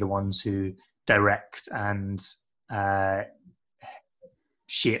pioneers to be the ones who direct and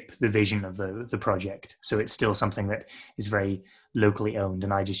shape the vision of the project. So it's still something that is very locally owned,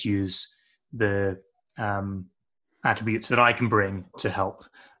 and I just use the attributes that I can bring to help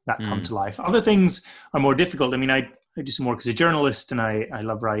that come to life. Other things are more difficult. I mean, I do some work as a journalist, and I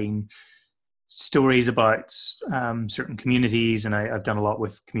love writing stories about certain communities, and I've done a lot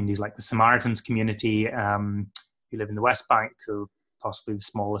with communities like the Samaritans community, who live in the West Bank, who are possibly the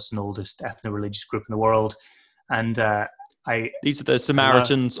smallest and oldest ethno-religious group in the world. And these are the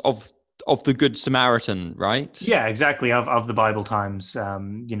Samaritans of the Good Samaritan, right? Yeah, exactly. Of the Bible times,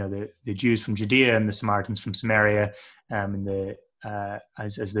 the Jews from Judea and the Samaritans from Samaria,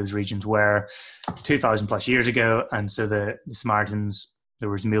 as those regions were 2,000 plus years ago. And so the Samaritans, there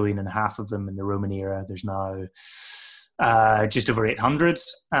was 1.5 million of them in the Roman era. There's now just over 800.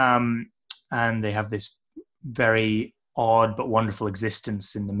 And they have this very odd but wonderful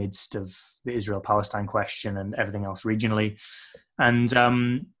existence in the midst of the Israel-Palestine question and everything else regionally. And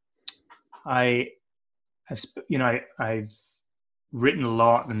I've written a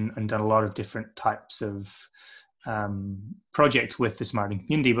lot and done a lot of different types of projects with the Samaritan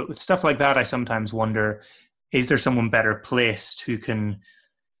community. But with stuff like that, I sometimes wonder, is there someone better placed who can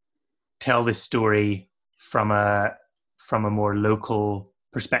tell this story from a more local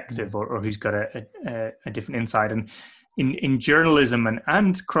perspective, or who's got a different insight? And in journalism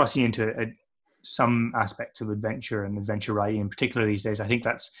and crossing into some aspects of adventure and adventure writing in particular these days, I think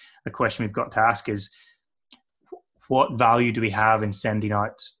that's a question we've got to ask, is what value do we have in sending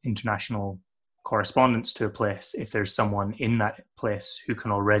out international correspondence to a place if there's someone in that place who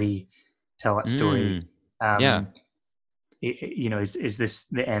can already tell that story? Is this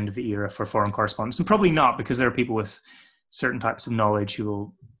the end of the era for foreign correspondence? And probably not, because there are people with certain types of knowledge who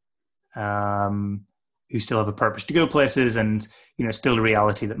will who still have a purpose to go places, and still the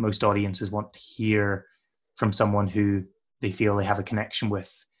reality that most audiences want to hear from someone who they feel they have a connection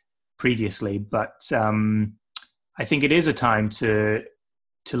with previously. But I think it is a time to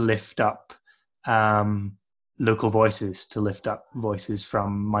lift up local voices, to lift up voices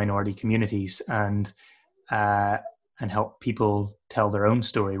from minority communities, and help people tell their own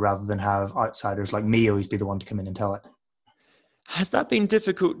story rather than have outsiders like me always be the one to come in and tell it. Has that been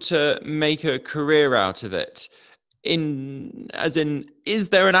difficult to make a career out of it? Is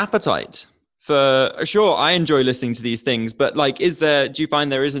there an appetite for, sure, I enjoy listening to these things, but do you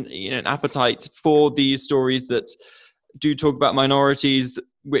find there isn't an appetite for these stories that do talk about minorities,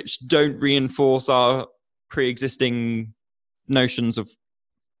 which don't reinforce our pre-existing notions of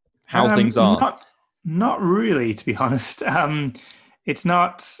how things are? Not really, to be honest. It's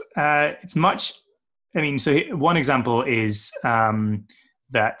not. It's much. I mean, so one example is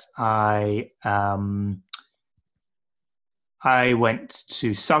that I went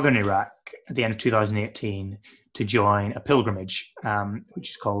to southern Iraq at the end of 2018 to join a pilgrimage, which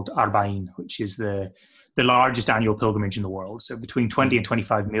is called Arba'in, which is the largest annual pilgrimage in the world. So between 20 and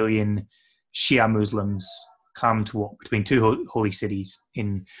 25 million Shia Muslims come to walk between two holy cities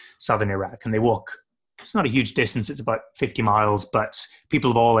in southern Iraq, and they walk. It's not a huge distance; it's about 50 miles, but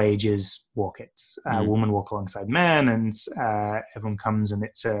people of all ages walk it. Women walk alongside men, and everyone comes, and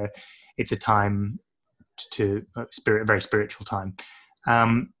it's a time to a very spiritual time,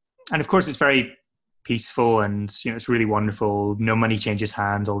 and of course, it's very peaceful, and it's really wonderful. No money changes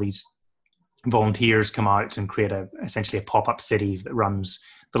hands. All these volunteers come out and create essentially a pop-up city that runs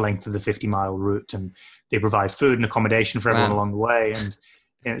the length of the 50-mile route, and they provide food and accommodation for everyone along the way. And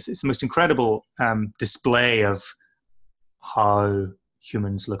it's the most incredible display of how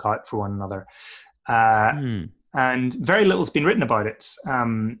humans look out for one another. And very little's been written about it.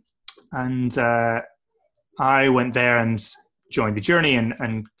 And I went there and joined the journey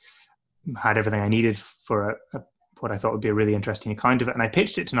and had everything I needed for what I thought would be a really interesting account of it. And I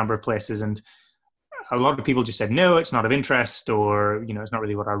pitched it to a number of places, and a lot of people just said, no, it's not of interest, or, it's not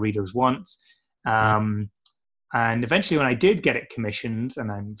really what our readers want. And eventually when I did get it commissioned,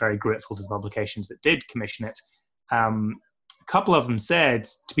 and I'm very grateful to the publications that did commission it, a couple of them said,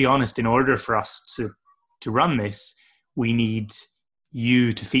 to be honest, in order for us to run this, we need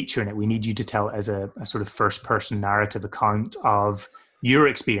you to feature in it. We need you to tell it as a sort of first person narrative account of your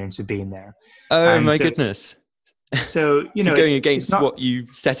experience of being there. Oh, and my goodness. So, so going against what you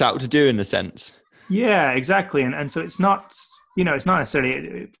set out to do in a sense. Yeah, exactly. And so it's not, it's not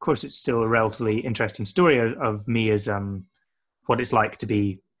necessarily, of course, it's still a relatively interesting story of me as what it's like to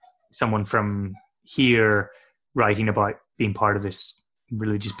be someone from here writing about being part of this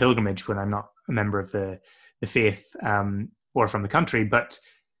religious pilgrimage when I'm not a member of the faith or from the country. But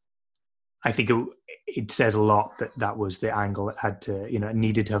I think it says a lot that was the angle it had to, it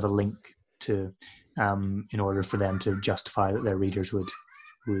needed to have a link to in order for them to justify that their readers would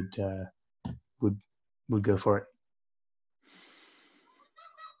go for it.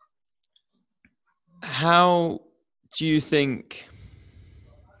 How do you think,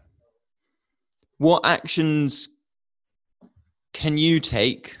 what actions can you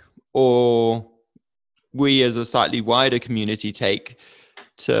take, or we as a slightly wider community take,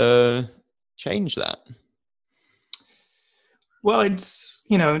 to change that? Well, it's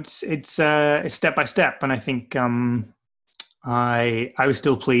step by step, and I think I was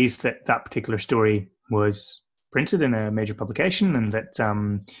still pleased that particular story was printed in a major publication, and that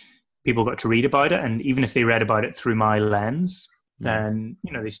people got to read about it. And even if they read about it through my lens, then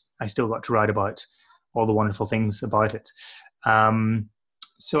I still got to write about all the wonderful things about it.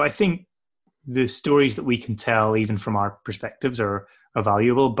 So I think the stories that we can tell, even from our perspectives, are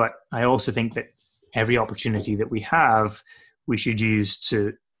valuable. But I also think that every opportunity that we have, we should use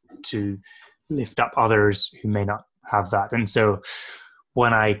to lift up others who may not have that. And so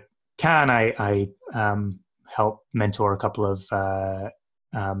when I can, I help mentor a couple of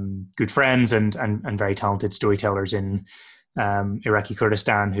good friends and very talented storytellers in Iraqi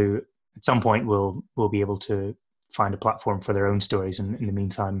Kurdistan, who at some point will be able to find a platform for their own stories. And in the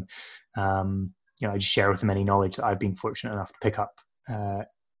meantime, I just share with them any knowledge that I've been fortunate enough to pick up.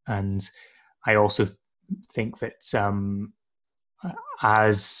 And I also think that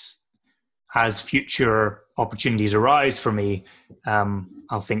as future opportunities arise for me,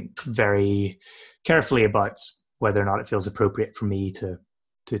 I'll think very carefully about whether or not it feels appropriate for me to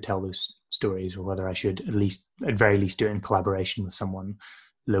tell those stories, or whether I should at very least do it in collaboration with someone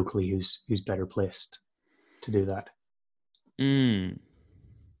locally who's better placed to do that.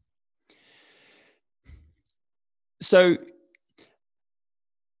 So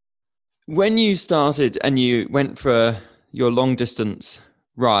when you started and you went for your long distance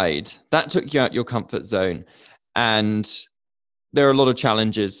ride, that took you out your comfort zone, and there are a lot of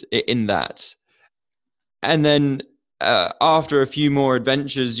challenges in that. And then after a few more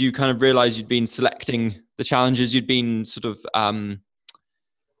adventures, you kind of realized you'd been selecting the challenges. You'd been sort of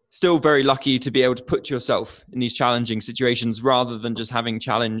still very lucky to be able to put yourself in these challenging situations rather than just having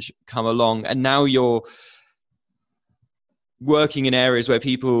challenge come along. And now you're working in areas where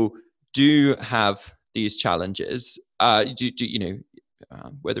people do have these challenges.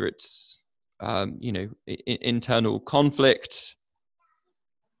 Whether it's internal conflict,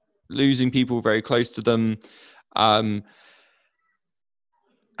 losing people very close to them.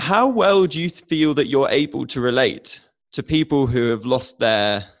 how well do you feel that you're able to relate to people who have lost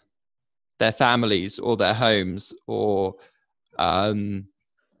their families or their homes, or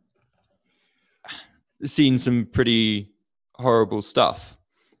seen some pretty horrible stuff?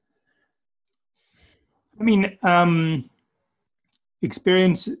 I mean,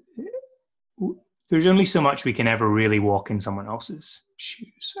 experience, there's only so much we can ever really walk in someone else's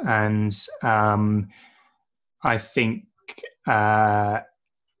shoes. And I think I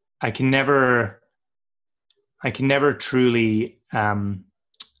can never truly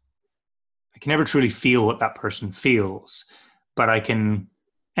feel what that person feels, but I can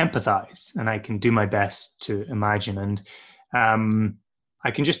empathize and I can do my best to imagine. And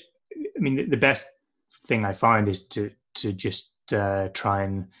I can just, I mean, the best thing I find is to just try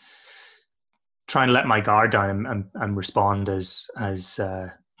and let my guard down and respond as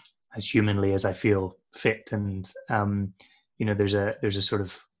humanly as I feel fit. And there's a sort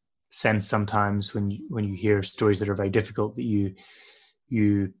of sense sometimes when you hear stories that are very difficult that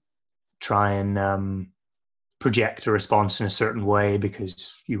you try and project a response in a certain way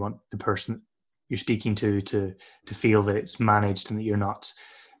because you want the person you're speaking to feel that it's managed and that you're not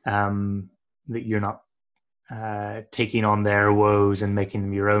taking on their woes and making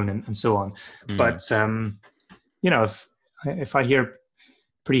them your own and so on. But if I hear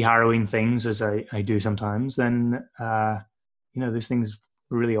pretty harrowing things, as I do sometimes, then those things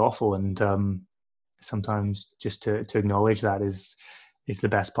are really awful, and sometimes just to acknowledge that is the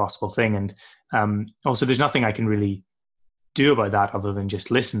best possible thing. And also, there's nothing I can really do about that other than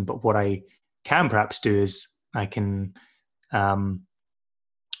just listen. But what I can perhaps do is I can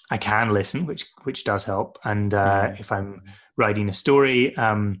listen, which does help. And if I'm writing a story,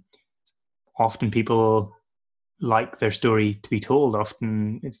 often people like their story to be told.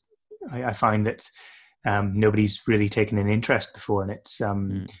 Often I find that nobody's really taken an interest before, and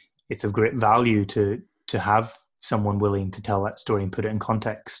it's of great value to have someone willing to tell that story and put it in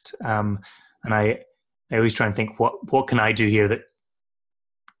context. And I always try and think, what can I do here that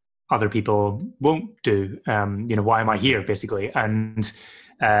other people won't do? Why am I here, basically? And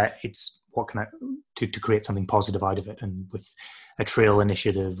it's what can I to create something positive out of it. And with a trail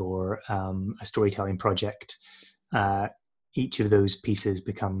initiative or a storytelling project, each of those pieces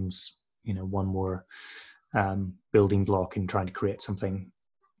becomes one more building block in trying to create something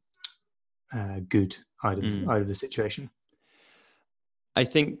good out of the situation. I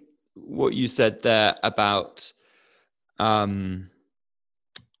think what you said there about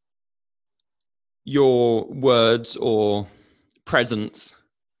your words or presence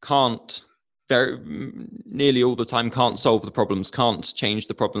can't nearly all the time can't solve the problems, can't change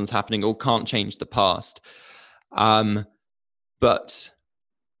the problems happening, or can't change the past. But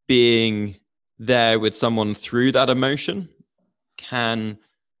being there with someone through that emotion can,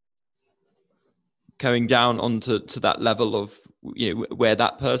 going down onto that level of where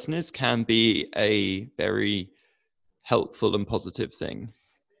that person is, can be a very helpful and positive thing.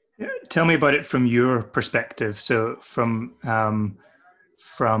 Tell me about it from your perspective. So from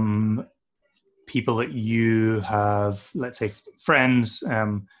people that you have, let's say, friends,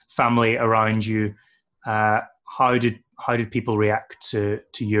 family around you, how did people react to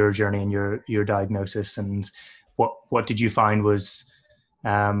your journey and your diagnosis, and what did you find was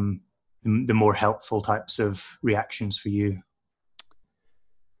the more helpful types of reactions for you?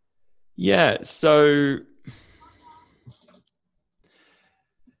 Yeah, so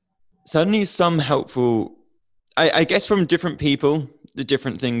certainly some helpful, I guess from different people, the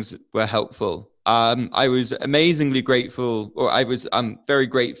different things were helpful. I was amazingly grateful, or I'm very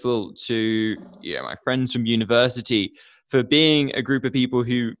grateful to my friends from university for being a group of people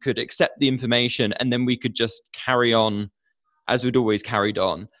who could accept the information, and then we could just carry on as we'd always carried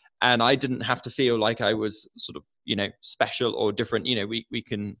on. And I didn't have to feel like I was sort of, special or different. We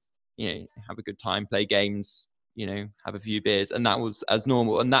can, have a good time, play games, have a few beers, and that was as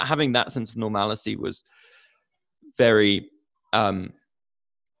normal. And that having that sense of normalcy was very,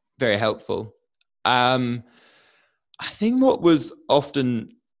 very helpful. I think what was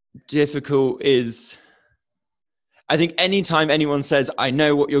often difficult is, I think anytime anyone says, I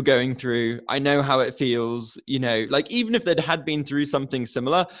know what you're going through, I know how it feels, like even if they'd had been through something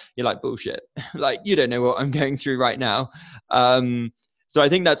similar, you're like, bullshit. Like, you don't know what I'm going through right now. So I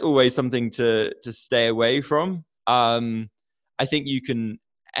think that's always something to stay away from. I think you can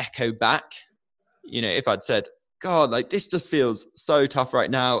echo back, if I'd said, God, like this just feels so tough right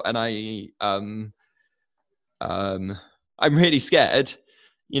now, and I'm really scared.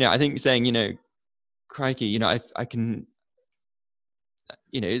 I think saying, crikey, I can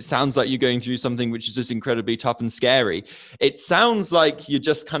it sounds like you're going through something which is just incredibly tough and scary. It sounds like you're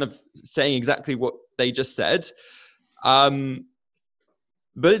just kind of saying exactly what they just said.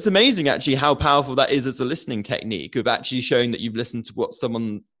 But it's amazing actually how powerful that is as a listening technique of actually showing that you've listened to what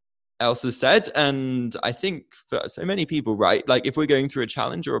someone else has said. And I think for so many people, right, like if we're going through a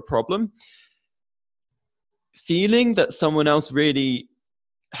challenge or a problem, feeling that someone else really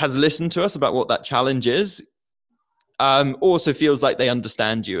has listened to us about what that challenge is, also feels like they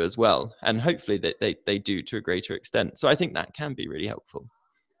understand you as well. And hopefully they do to a greater extent. So I think that can be really helpful.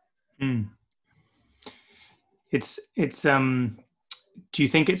 It's do you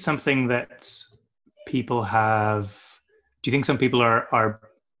think it's something that people have, do you think some people are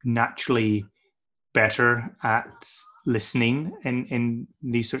naturally better at listening in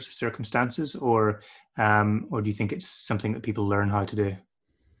these sorts of circumstances, or do you think it's something that people learn how to do?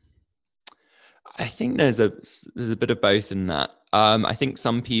 I think there's a bit of both in that. I think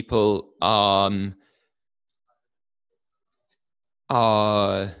some people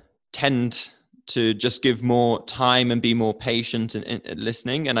tend to just give more time and be more patient in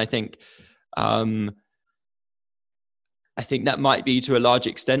listening, and I think that might be to a large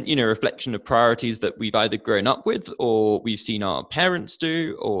extent, a reflection of priorities that we've either grown up with, or we've seen our parents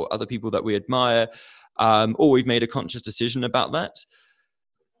do, or other people that we admire, or we've made a conscious decision about that.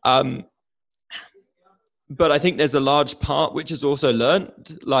 But I think there's a large part which is also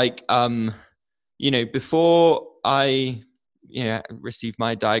learned. Like, before I, received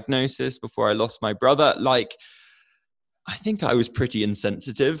my diagnosis, before I lost my brother, like, I think I was pretty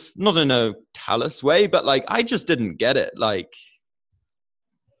insensitive, not in a callous way, but like, I just didn't get it. Like,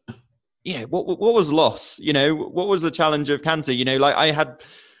 what was loss? What was the challenge of cancer? Like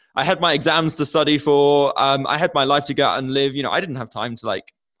I had my exams to study for. I had my life to go out and live. I didn't have time to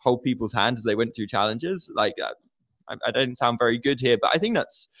like hold people's hands as they went through challenges. Like, I don't sound very good here, but I think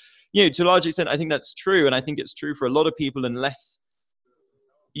that's, to a large extent, I think that's true. And I think it's true for a lot of people, unless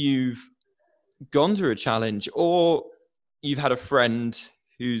you've gone through a challenge or you've had a friend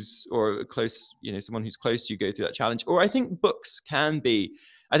or a close, someone who's close to you go through that challenge. Or I think books can be,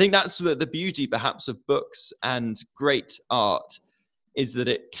 I think that's the beauty perhaps of books and great art, is that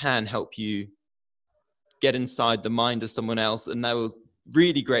it can help you get inside the mind of someone else, and that will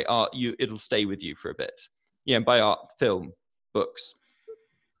really great art, it'll stay with you for a bit. By art, film, books,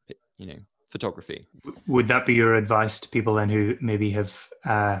 photography. Would that be your advice to people then who maybe have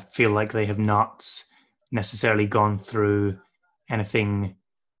feel like they have not necessarily gone through anything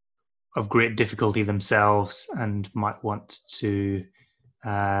of great difficulty themselves, and might want to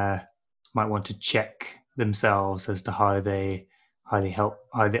check themselves as to how they help,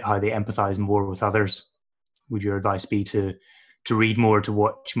 how they empathize more with others? Would your advice be to read more, to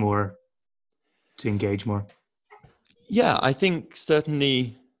watch more, to engage more? Yeah, I think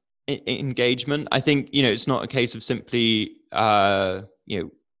certainly engagement. I think, it's not a case of simply,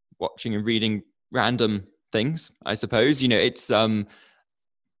 watching and reading random things, I suppose. It's,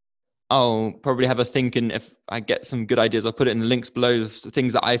 I'll probably have a think, and if I get some good ideas, I'll put it in the links below, the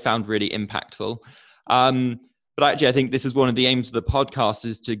things that I found really impactful. But actually, I think this is one of the aims of the podcast,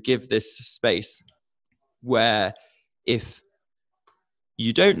 is to give this space where if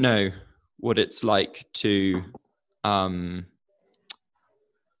you don't know what it's like to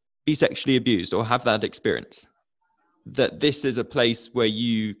be sexually abused or have that experience, that this is a place where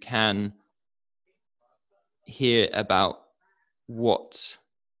you can hear about what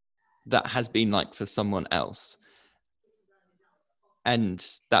that has been like for someone else. And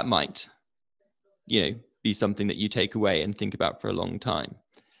that might, be something that you take away and think about for a long time.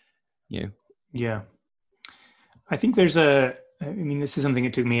 Yeah. I think this is something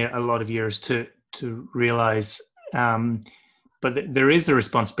it took me a lot of years to realize. But there is a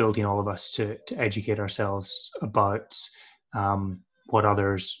responsibility in all of us to educate ourselves about what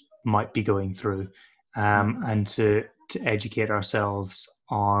others might be going through, and to educate ourselves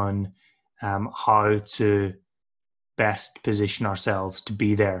on how to best position ourselves to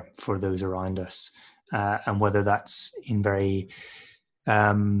be there for those around us, and whether that's in very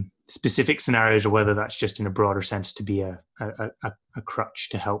specific scenarios, or whether that's just in a broader sense to be a crutch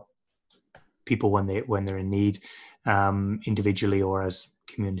to help people when they're in need, individually or as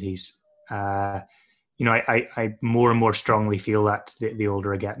communities. I more and more strongly feel that the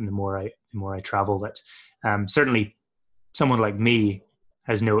older I get and the more I travel, that certainly someone like me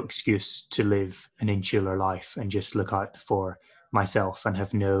has no excuse to live an insular life and just look out for myself and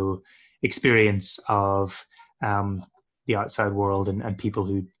have no experience of the outside world and people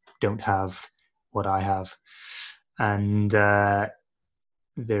who don't have what I have. And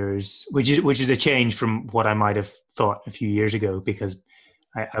which is a change from what I might have thought a few years ago, because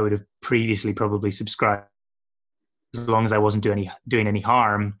I would have previously probably subscribed. As long as I wasn't doing any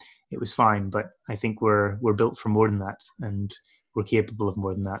harm, it was fine. But I think we're built for more than that, and we're capable of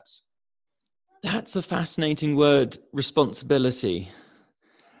more than that. That's a fascinating word, responsibility.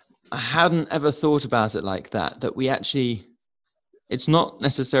 I hadn't ever thought about it like that, that we actually, it's not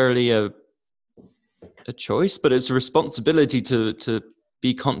necessarily a choice, but it's a responsibility to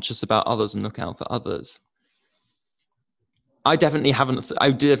be conscious about others and look out for others. I definitely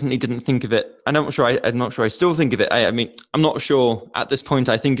didn't think of it. I'm not sure I still think of it. I mean, I'm not sure at this point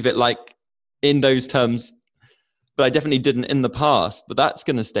I think of it like in those terms, but I definitely didn't in the past. But that's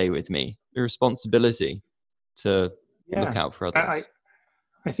going to stay with me, the responsibility to look out for others.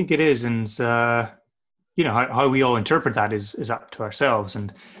 I think it is. And, how we all interpret that is up to ourselves.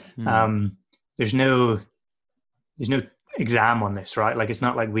 And there's no exam on this, right? Like, it's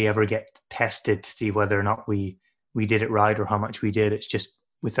not like we ever get tested to see whether or not we did it right or how much we did. It's just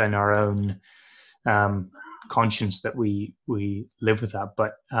within our own conscience that we live with that.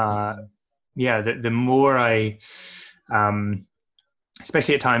 But the more I,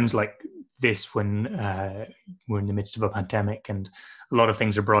 especially at times like this, when we're in the midst of a pandemic and a lot of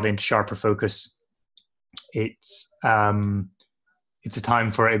things are brought into sharper focus, it's a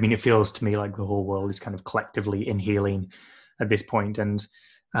time for, I mean, it feels to me like the whole world is kind of collectively inhaling at this point. And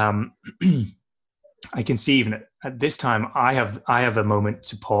I can see even at this time, I have a moment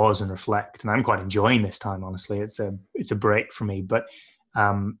to pause and reflect, and I'm quite enjoying this time. Honestly, it's a break for me. But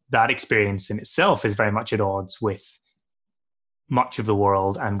that experience in itself is very much at odds with much of the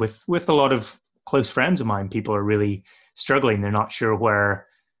world, and with a lot of close friends of mine. People are really struggling. They're not sure where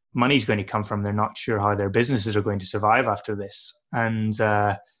money's going to come from. They're not sure how their businesses are going to survive after this. And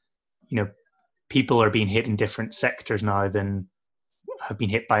people are being hit in different sectors now than have been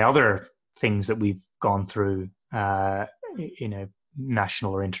hit by other things that we've gone through in a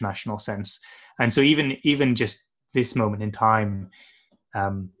national or international sense. And so even just this moment in time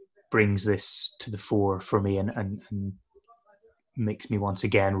brings this to the fore for me, and makes me once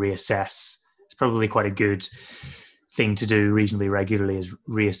again reassess. It's probably quite a good thing to do reasonably regularly, is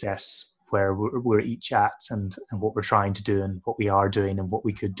reassess where we're each at, and what we're trying to do, and what we are doing, and what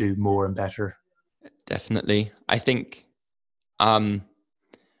we could do more and better. Definitely. I think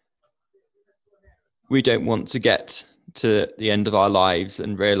we don't want to get to the end of our lives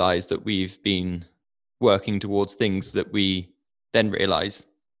and realize that we've been working towards things that we then realize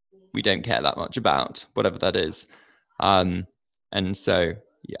we don't care that much about, whatever that is. And so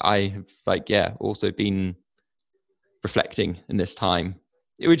I have also been reflecting in this time,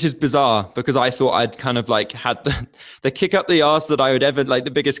 which is bizarre because I thought I'd kind of had the kick up the arse that I would ever,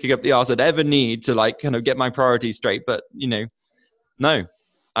 the biggest kick up the arse I'd ever need to kind of get my priorities straight. But, no,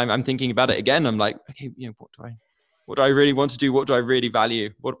 I'm thinking about it again. I'm like, okay, what do I really want to do? What do I really value?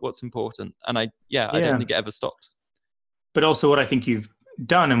 What's important? And I don't think it ever stops. But also what I think you've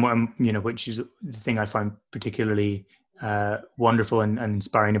done, and what which is the thing I find particularly wonderful and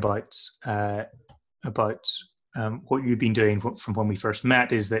inspiring about what you've been doing from when we first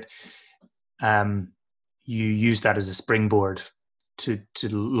met, is that you use that as a springboard to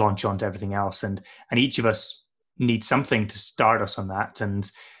launch onto everything else, and each of us needs something to start us on that. And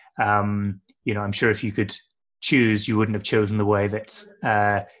I'm sure if you could choose, you wouldn't have chosen the way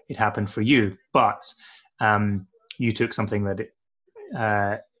that it happened for you, but you took something that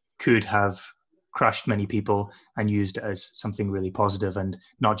could have crushed many people and used it as something really positive, and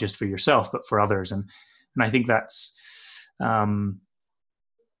not just for yourself but for others. And I think that's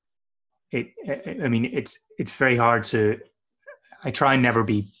it's very hard to, I try and never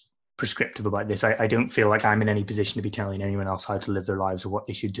be prescriptive about this. I don't feel like I'm in any position to be telling anyone else how to live their lives or what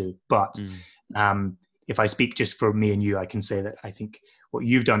they should do. But if I speak just for me and you, I can say that I think what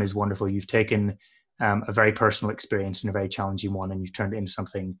you've done is wonderful. You've taken a very personal experience and a very challenging one, and you've turned it into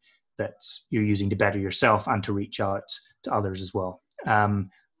something that you're using to better yourself and to reach out to others as well.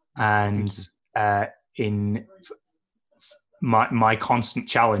 In my constant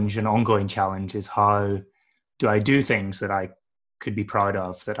challenge and ongoing challenge is, how do I do things that I could be proud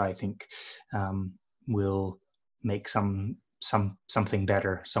of, that I think will make something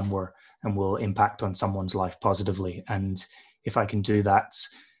better somewhere and will impact on someone's life positively. And if I can do that,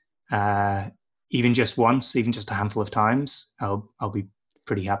 even just once, even just a handful of times, I'll be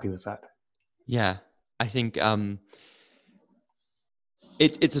pretty happy with that. Yeah, I think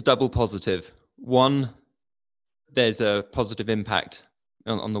it's a double positive. One, there's a positive impact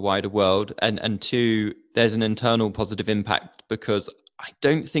on the wider world, and two, there's an internal positive impact, because I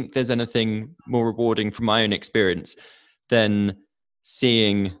don't think there's anything more rewarding from my own experience than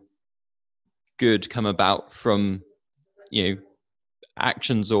seeing good come about from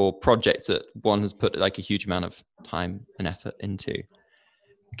actions or projects that one has put like a huge amount of time and effort into.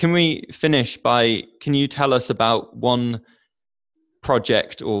 Can we finish by, can you tell us about one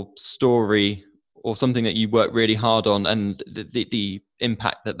project or story or something that you worked really hard on and the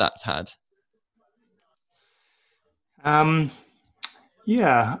impact that that's had?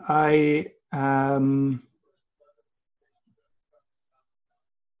 Yeah, I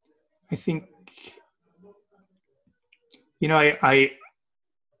think,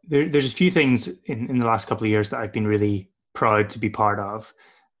 there's a few things in the last couple of years that I've been really proud to be part of,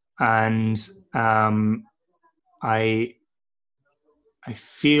 and I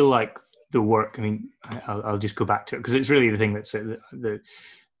feel like the work. I mean, I'll just go back to it because it's really the thing that's the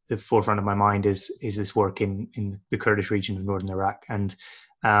forefront of my mind is this work in the Kurdish region of northern Iraq, and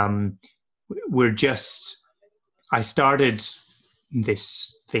I started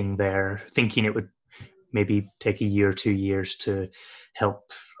this thing there thinking it would maybe take a year or 2 years to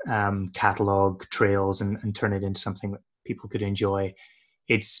help catalog trails and turn it into something that people could enjoy.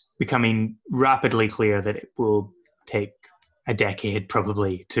 It's becoming rapidly clear that it will take a decade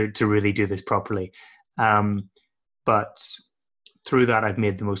probably to really do this properly. But through that, I've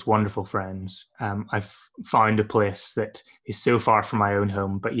made the most wonderful friends. I've found a place that is so far from my own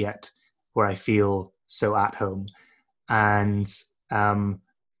home, but yet where I feel so at home. And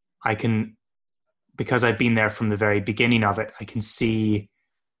I can, because I've been there from the very beginning of it, I can see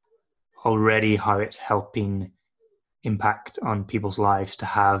already how it's helping impact on people's lives to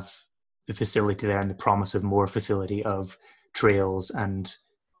have the facility there and the promise of more facility of trails and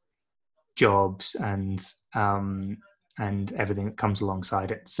jobs and everything that comes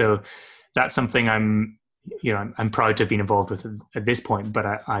alongside it. So that's something I'm proud to have been involved with at this point, but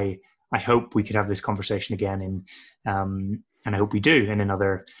I hope we could have this conversation again and I hope we do in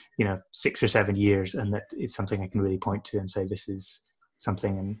another 6 or 7 years, and that it's something I can really point to and say this is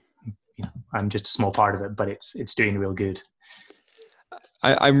something, and I'm just a small part of it, but it's doing real good.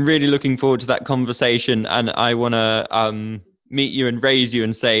 I'm really looking forward to that conversation, and I want to meet you and raise you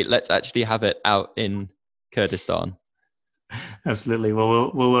and say, let's actually have it out in Kurdistan. Absolutely.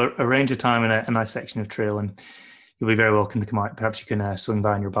 Well, we'll arrange a time in a nice section of trail, and you'll be very welcome to come out. Perhaps you can swing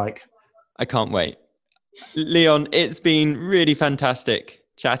by on your bike. I can't wait. Leon, it's been really fantastic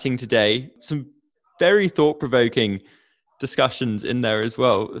chatting today. Some very thought-provoking discussions in there as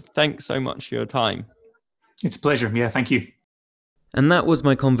well. Thanks so much for your time. It's a pleasure. Yeah, thank you. And that was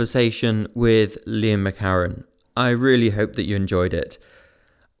my conversation with Liam McCarron. I really hope that you enjoyed it.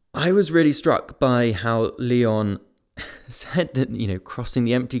 I was really struck by how Leon said that, crossing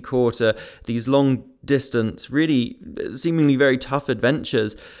the empty quarter, these long distance, really seemingly very tough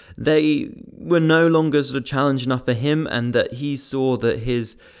adventures, they were no longer sort of challenge enough for him, and that he saw that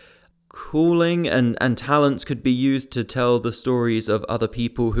his calling and talents could be used to tell the stories of other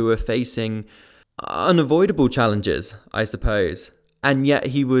people who were facing unavoidable challenges, I suppose. And yet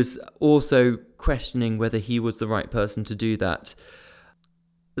he was also questioning whether he was the right person to do that.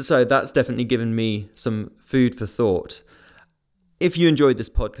 So that's definitely given me some food for thought. If you enjoyed this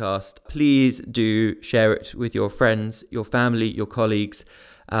podcast, please do share it with your friends, your family, your colleagues,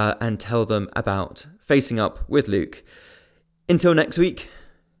 and tell them about Facing Up with Luke. Until next week,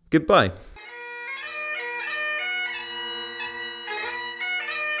 goodbye.